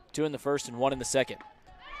up 2 in the first and 1 in the second.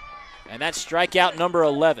 And that's strikeout number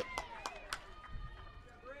 11.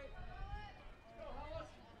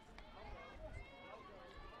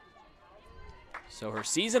 So her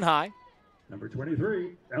season high. Number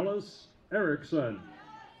 23, Ellis Erickson.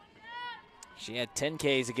 She had 10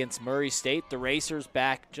 Ks against Murray State, the Racers,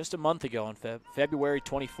 back just a month ago on February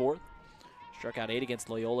 24th. Struck out 8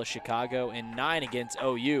 against Loyola Chicago and 9 against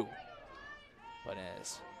OU. But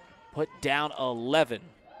has put down 11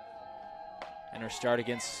 in her start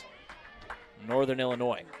against Northern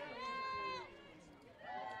Illinois.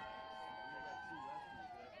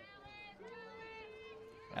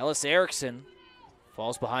 Ellis Erickson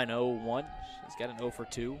falls behind 0-1. She's got an 0 for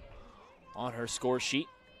 2 on her score sheet.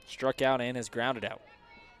 Struck out and has grounded out.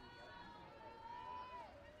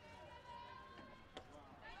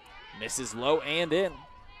 Misses low and in.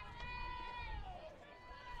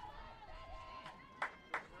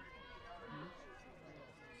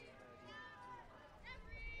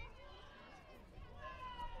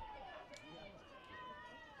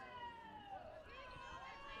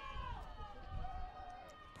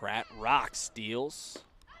 Pratt rocks, steals.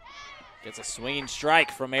 Gets a swinging strike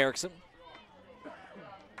from Erickson.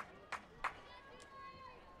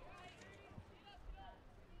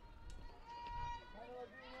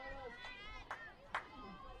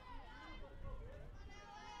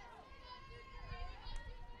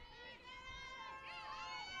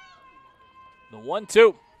 The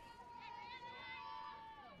 1-2.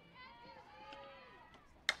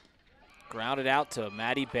 Grounded out to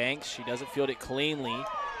Maddie Banks. She doesn't field it cleanly.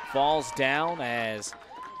 Falls down as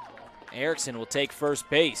Erickson will take first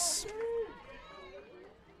base.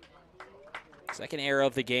 Second error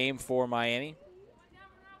of the game for Miami.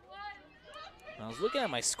 I was looking at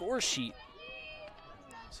my score sheet.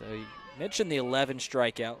 So you mentioned the 11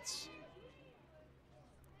 strikeouts.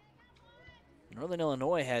 Northern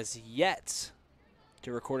Illinois has yet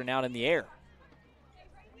to record an out in the air.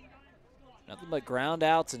 Nothing but ground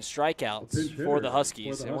outs and strikeouts for the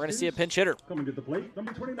Huskies. And we're going to see a pinch hitter. Coming to the plate,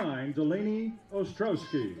 number 29, Delaney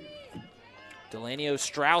Ostrowski. Delaney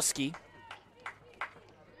Ostrowski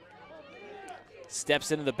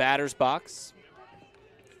steps into the batter's box.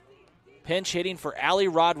 Pinch hitting for Ali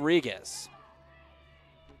Rodriguez.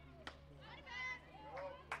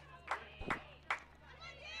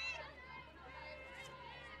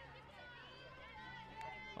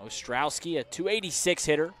 Ostrowski, a .286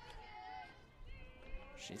 hitter.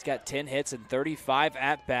 She's got 10 hits and 35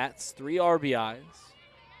 at-bats, 3 RBIs,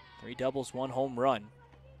 3 doubles, 1 home run.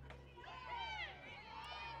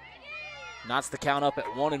 Knots the count up at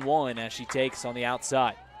 1-1 as she takes on the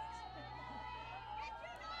outside.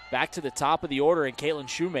 back to the top of the order in Caitlin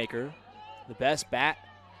Shoemaker, the best bat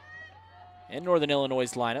in Northern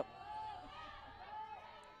Illinois' lineup.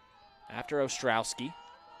 After Ostrowski.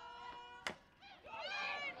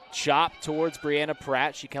 Chop towards Brianna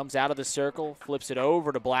Pratt. She comes out of the circle, flips it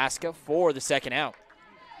over to Blaska for the second out.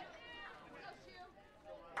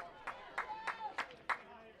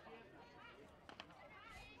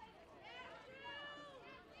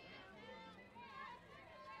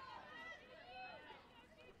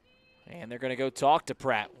 And they're going to go talk to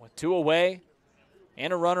Pratt with 2 away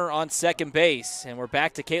and a runner on second base. And we're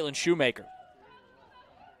back to Caitlin Shoemaker.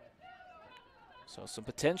 So some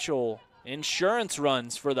potential insurance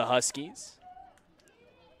runs for the Huskies.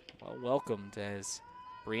 Well welcomed as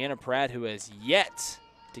Brianna Pratt, who has yet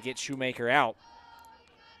to get Shoemaker out,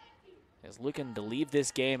 is looking to leave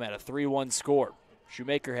this game at a 3-1 score.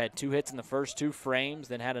 Shoemaker had 2 hits in the first 2 frames,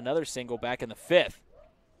 then had another single back in the 5th.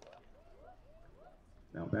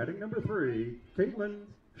 Now batting number 3, Caitlin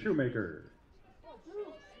Shoemaker.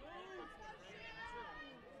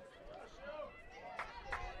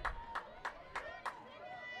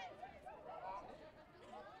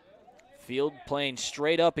 Field playing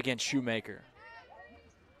straight up against Shoemaker.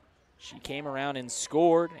 She came around and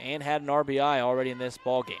scored and had an RBI already in this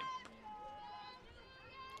ball game.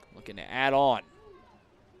 Looking to add on.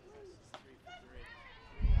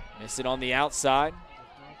 Miss it on the outside.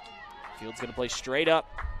 Field's going to play straight up.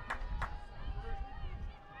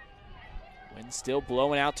 Wind still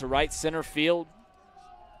blowing out to right center field.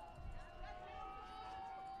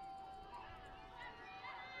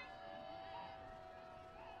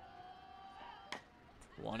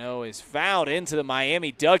 1-0 is fouled into the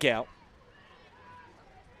Miami dugout.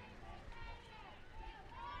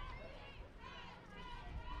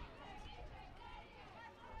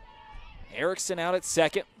 Erickson out at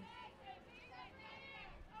second.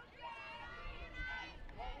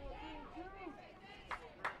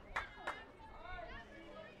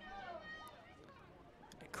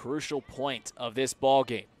 A crucial point of this ball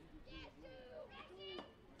game.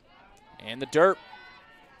 And the dirt.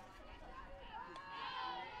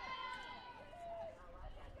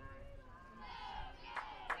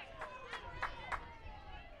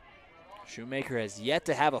 Shoemaker has yet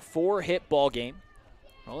to have a 4-hit ball game.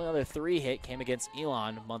 Her only other 3-hit came against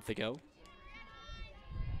Elon a month ago.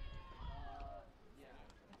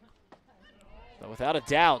 But without a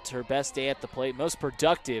doubt, her best day at the plate, most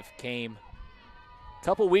productive, came a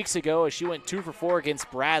couple weeks ago as she went 2 for 4 against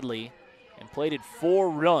Bradley and plated 4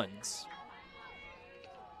 runs.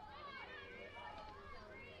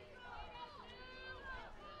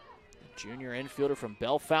 The junior infielder from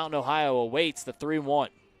Bellefontaine, Ohio awaits the 3-1.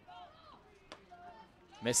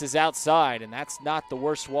 Misses outside, and that's not the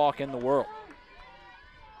worst walk in the world.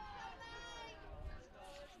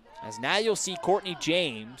 As now you'll see Courtney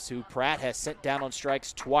James, who Pratt has sent down on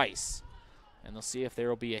strikes twice. And they'll see if there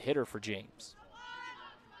will be a hitter for James.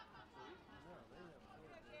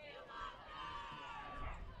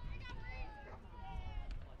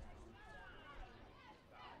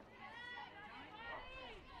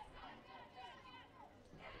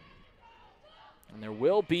 And there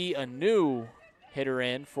will be a new hitter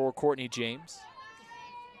in for Courtney James.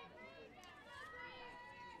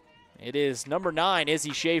 It is number 9,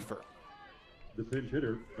 Izzy Schaefer. The pinch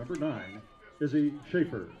hitter, number 9, Izzy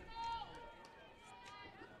Schaefer.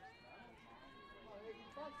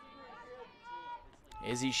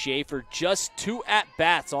 Izzy Schaefer just 2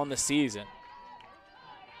 at-bats on the season.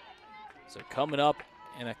 So coming up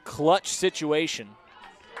in a clutch situation.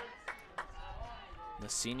 The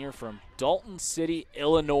senior from Dalton City,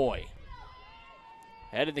 Illinois.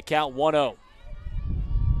 Headed to count 1-0.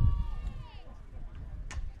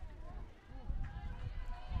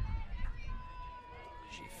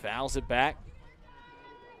 She fouls it back.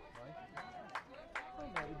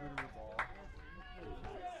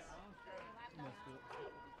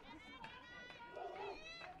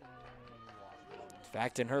 In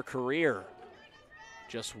fact, in her career,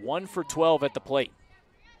 just 1 for 12 at the plate.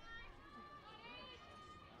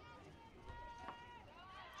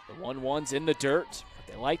 The 1-1's in the dirt.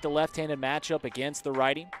 They like the left-handed matchup against the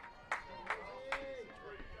righty.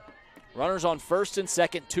 Runners on first and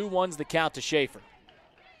second, 2-1's the count to Schaefer.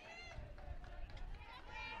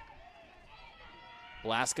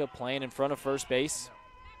 Blaska playing in front of first base.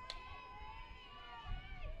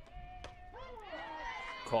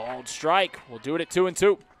 Called strike. We'll do it at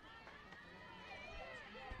 2-2.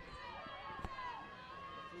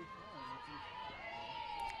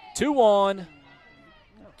 Two on,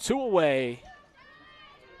 2 away,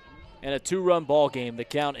 and a 2-run ball game. The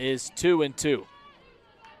count is 2-2.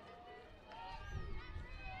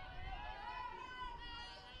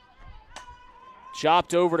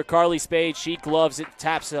 Chopped over to Carly Spade. She gloves it,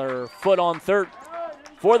 taps her foot on third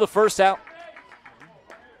for the first out.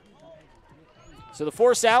 So the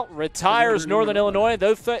force out retires Northern Illinois,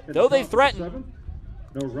 though they threaten.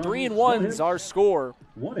 3-1's our score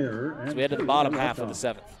as we head to the bottom half of the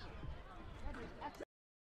seventh.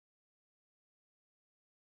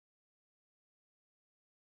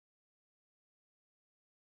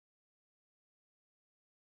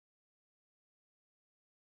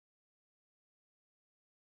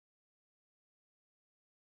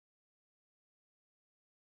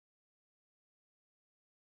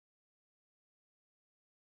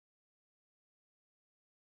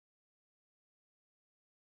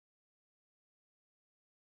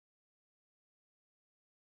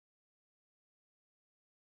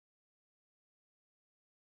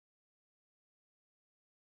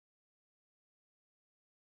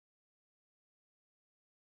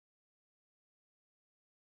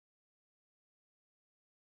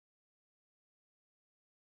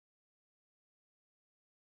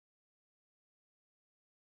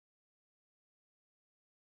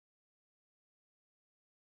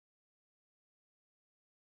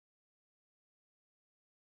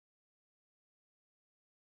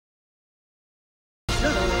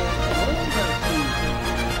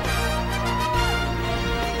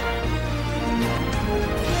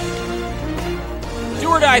 Do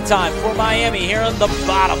or die time for Miami here on the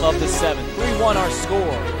bottom of the seventh. 3-1 our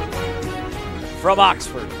score from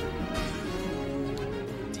Oxford.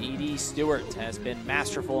 Dee Stewart has been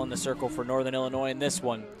masterful in the circle for Northern Illinois in this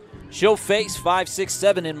one. She'll face 5, 6,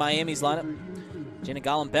 7 in Miami's lineup. Jenna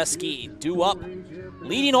Golembeski due up,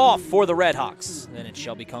 leading off for the RedHawks. Then it's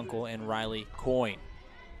Shelby Kunkel and Riley Coyne.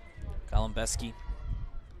 Golembeski,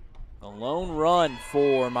 a lone run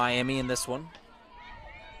for Miami in this one.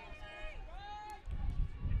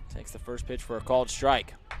 Takes the first pitch for a called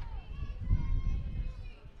strike.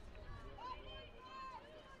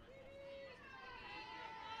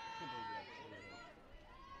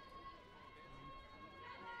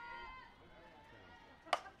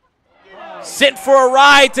 Sent for a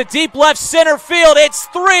ride to deep left center field. It's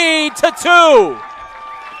 3-2.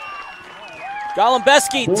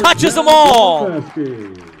 Golembeski touches them all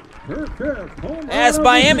as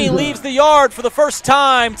Miami leaves the yard for the first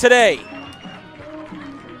time today.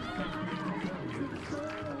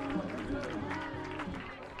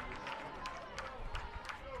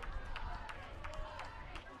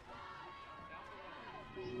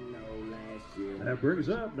 That brings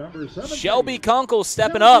up number 7. Shelby Kunkel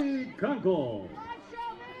stepping up. Kunkel.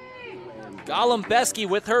 Golembeski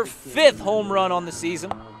with her 5th home run on the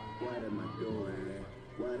season.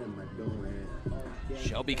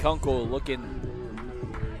 Shelby Kunkel looking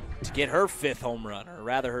to get her 5th home run, or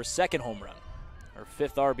rather her 2nd home run, her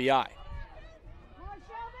 5th RBI.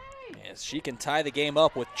 Yes, she can tie the game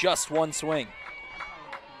up with just one swing.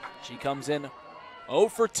 She comes in 0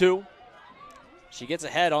 for 2. She gets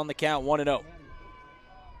ahead on the count 1-0.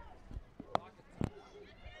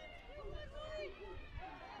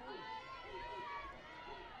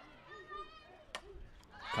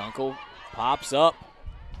 Kunkel pops up,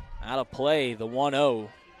 out of play, the 1-0.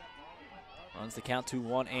 Runs the count to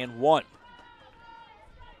 1-1.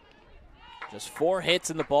 Just 4 hits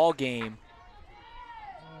in the ball game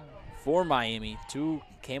for Miami. 2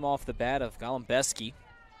 came off the bat of Golembeski.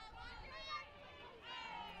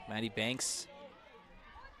 Maddie Banks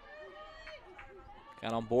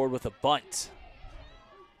got on board with a bunt.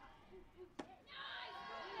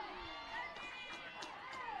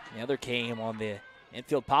 The other came on the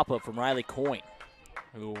infield pop-up from Riley Coyne,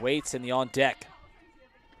 who waits in the on deck.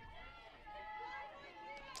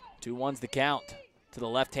 2-1's the count to the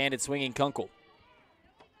left-handed swinging Kunkel.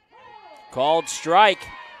 Called strike.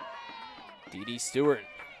 Dee Stewart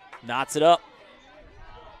knots it up.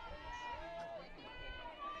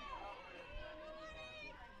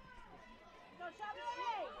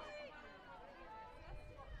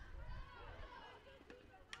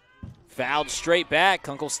 Fouled straight back.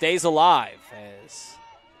 Kunkel stays alive as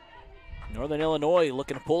Northern Illinois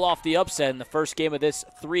looking to pull off the upset in the first game of this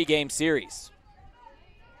 3-game series.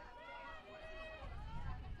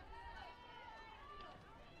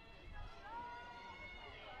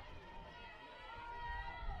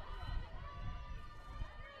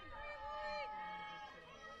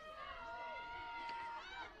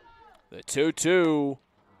 The 2-2.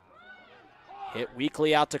 Hit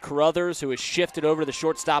weakly out to Carruthers, who has shifted over to the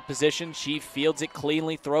shortstop position. She fields it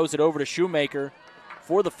cleanly, throws it over to Shoemaker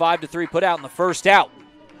for the 5-3 put out in the first out.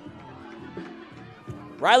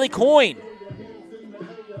 Riley Coyne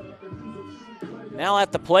now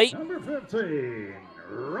at the plate. Number 15,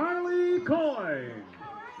 Riley Coyne.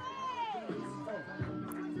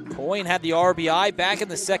 Coyne had the RBI back in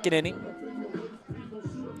the second inning.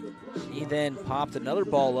 He then popped another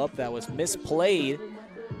ball up that was misplayed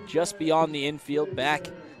just beyond the infield back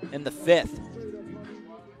in the fifth.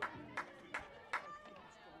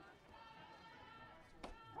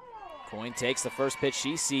 Coyne takes the first pitch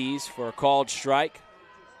she sees for a called strike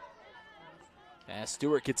as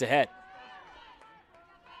Stewart gets ahead.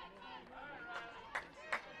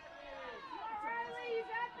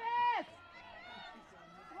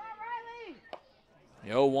 The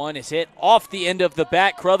 0-1 is hit off the end of the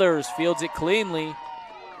bat. Crothers fields it cleanly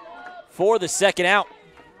for the second out.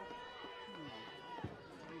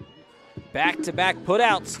 Back-to-back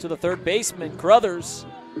putouts to the third baseman, Crothers.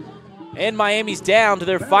 And Miami's down to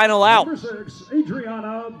their final out. Number 6,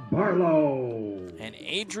 Adriana Barlow. And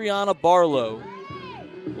Adriana Barlow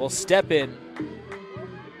will step in.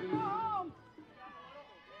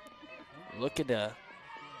 Looking to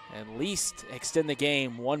at least extend the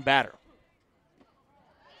game one batter.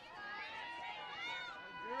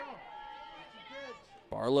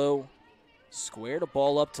 Barlow squared a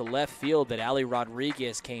ball up to left field that Ali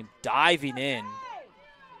Rodriguez came diving in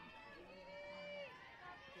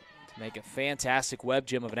to make a fantastic web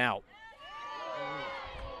gem of an out.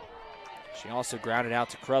 She also grounded out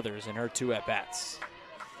to Crothers in her 2 at-bats.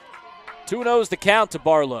 2-0's the count to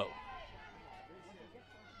Barlow.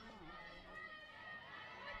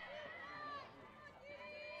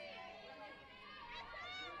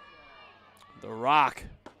 The Rock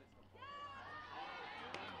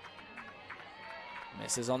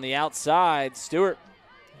misses on the outside. Stewart,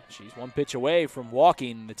 she's one pitch away from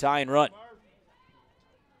walking the tying run.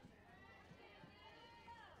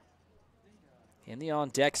 In the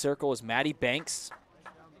on-deck circle is Maddie Banks.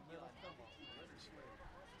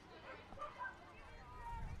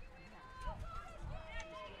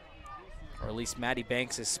 Or at least Maddie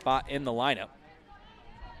Banks' spot in the lineup.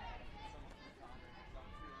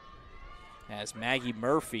 As Maggie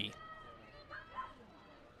Murphy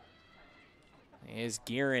is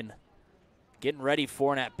getting ready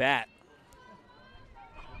for an at-bat.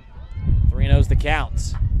 3-0's the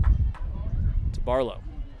count to Barlow.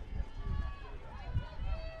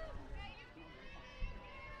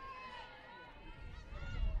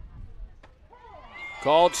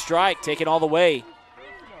 Called strike, taken all the way.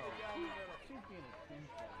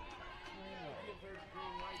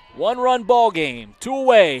 1-run ball game, 2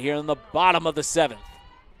 away here in the bottom of the 7th.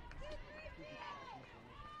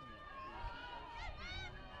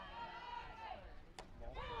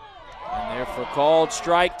 And there for called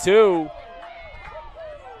strike 2.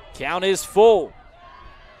 Count is full.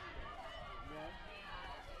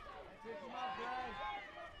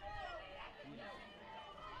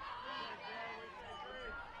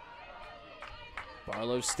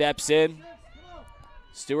 Barlow steps in.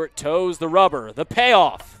 Stewart toes the rubber. The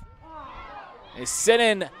payoff is sent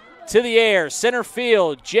in to the air. Center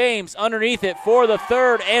field. James underneath it for the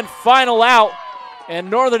third and final out. And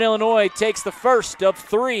Northern Illinois takes the first of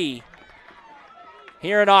 3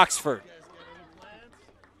 here in Oxford.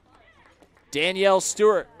 Danielle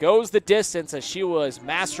Stewart goes the distance as she was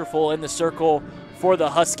masterful in the circle for the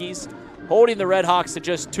Huskies, holding the RedHawks to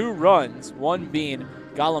just 2 runs, one being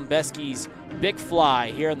Golembeski's big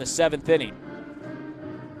fly here in the 7th inning.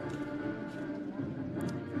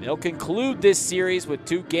 They'll conclude this series with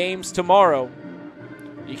 2 games tomorrow.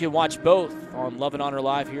 You can watch both on Love and Honor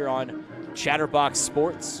Live here on Chatterbox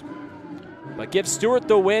Sports. But give Stewart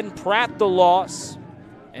the win, Pratt the loss,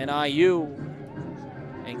 and IU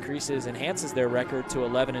enhances their record to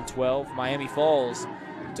 11-12. Miami falls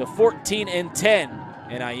to 14-10,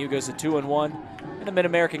 and IU goes to 2-1 in the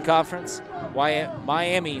Mid-American Conference.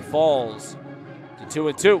 Miami falls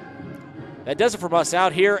to 2-2. That does it from us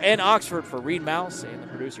out here in Oxford. For Reed Mouse and the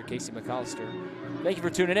producer Casey McAllister, thank you for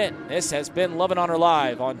tuning in. This has been Love and Honor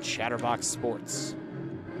Live on Chatterbox Sports.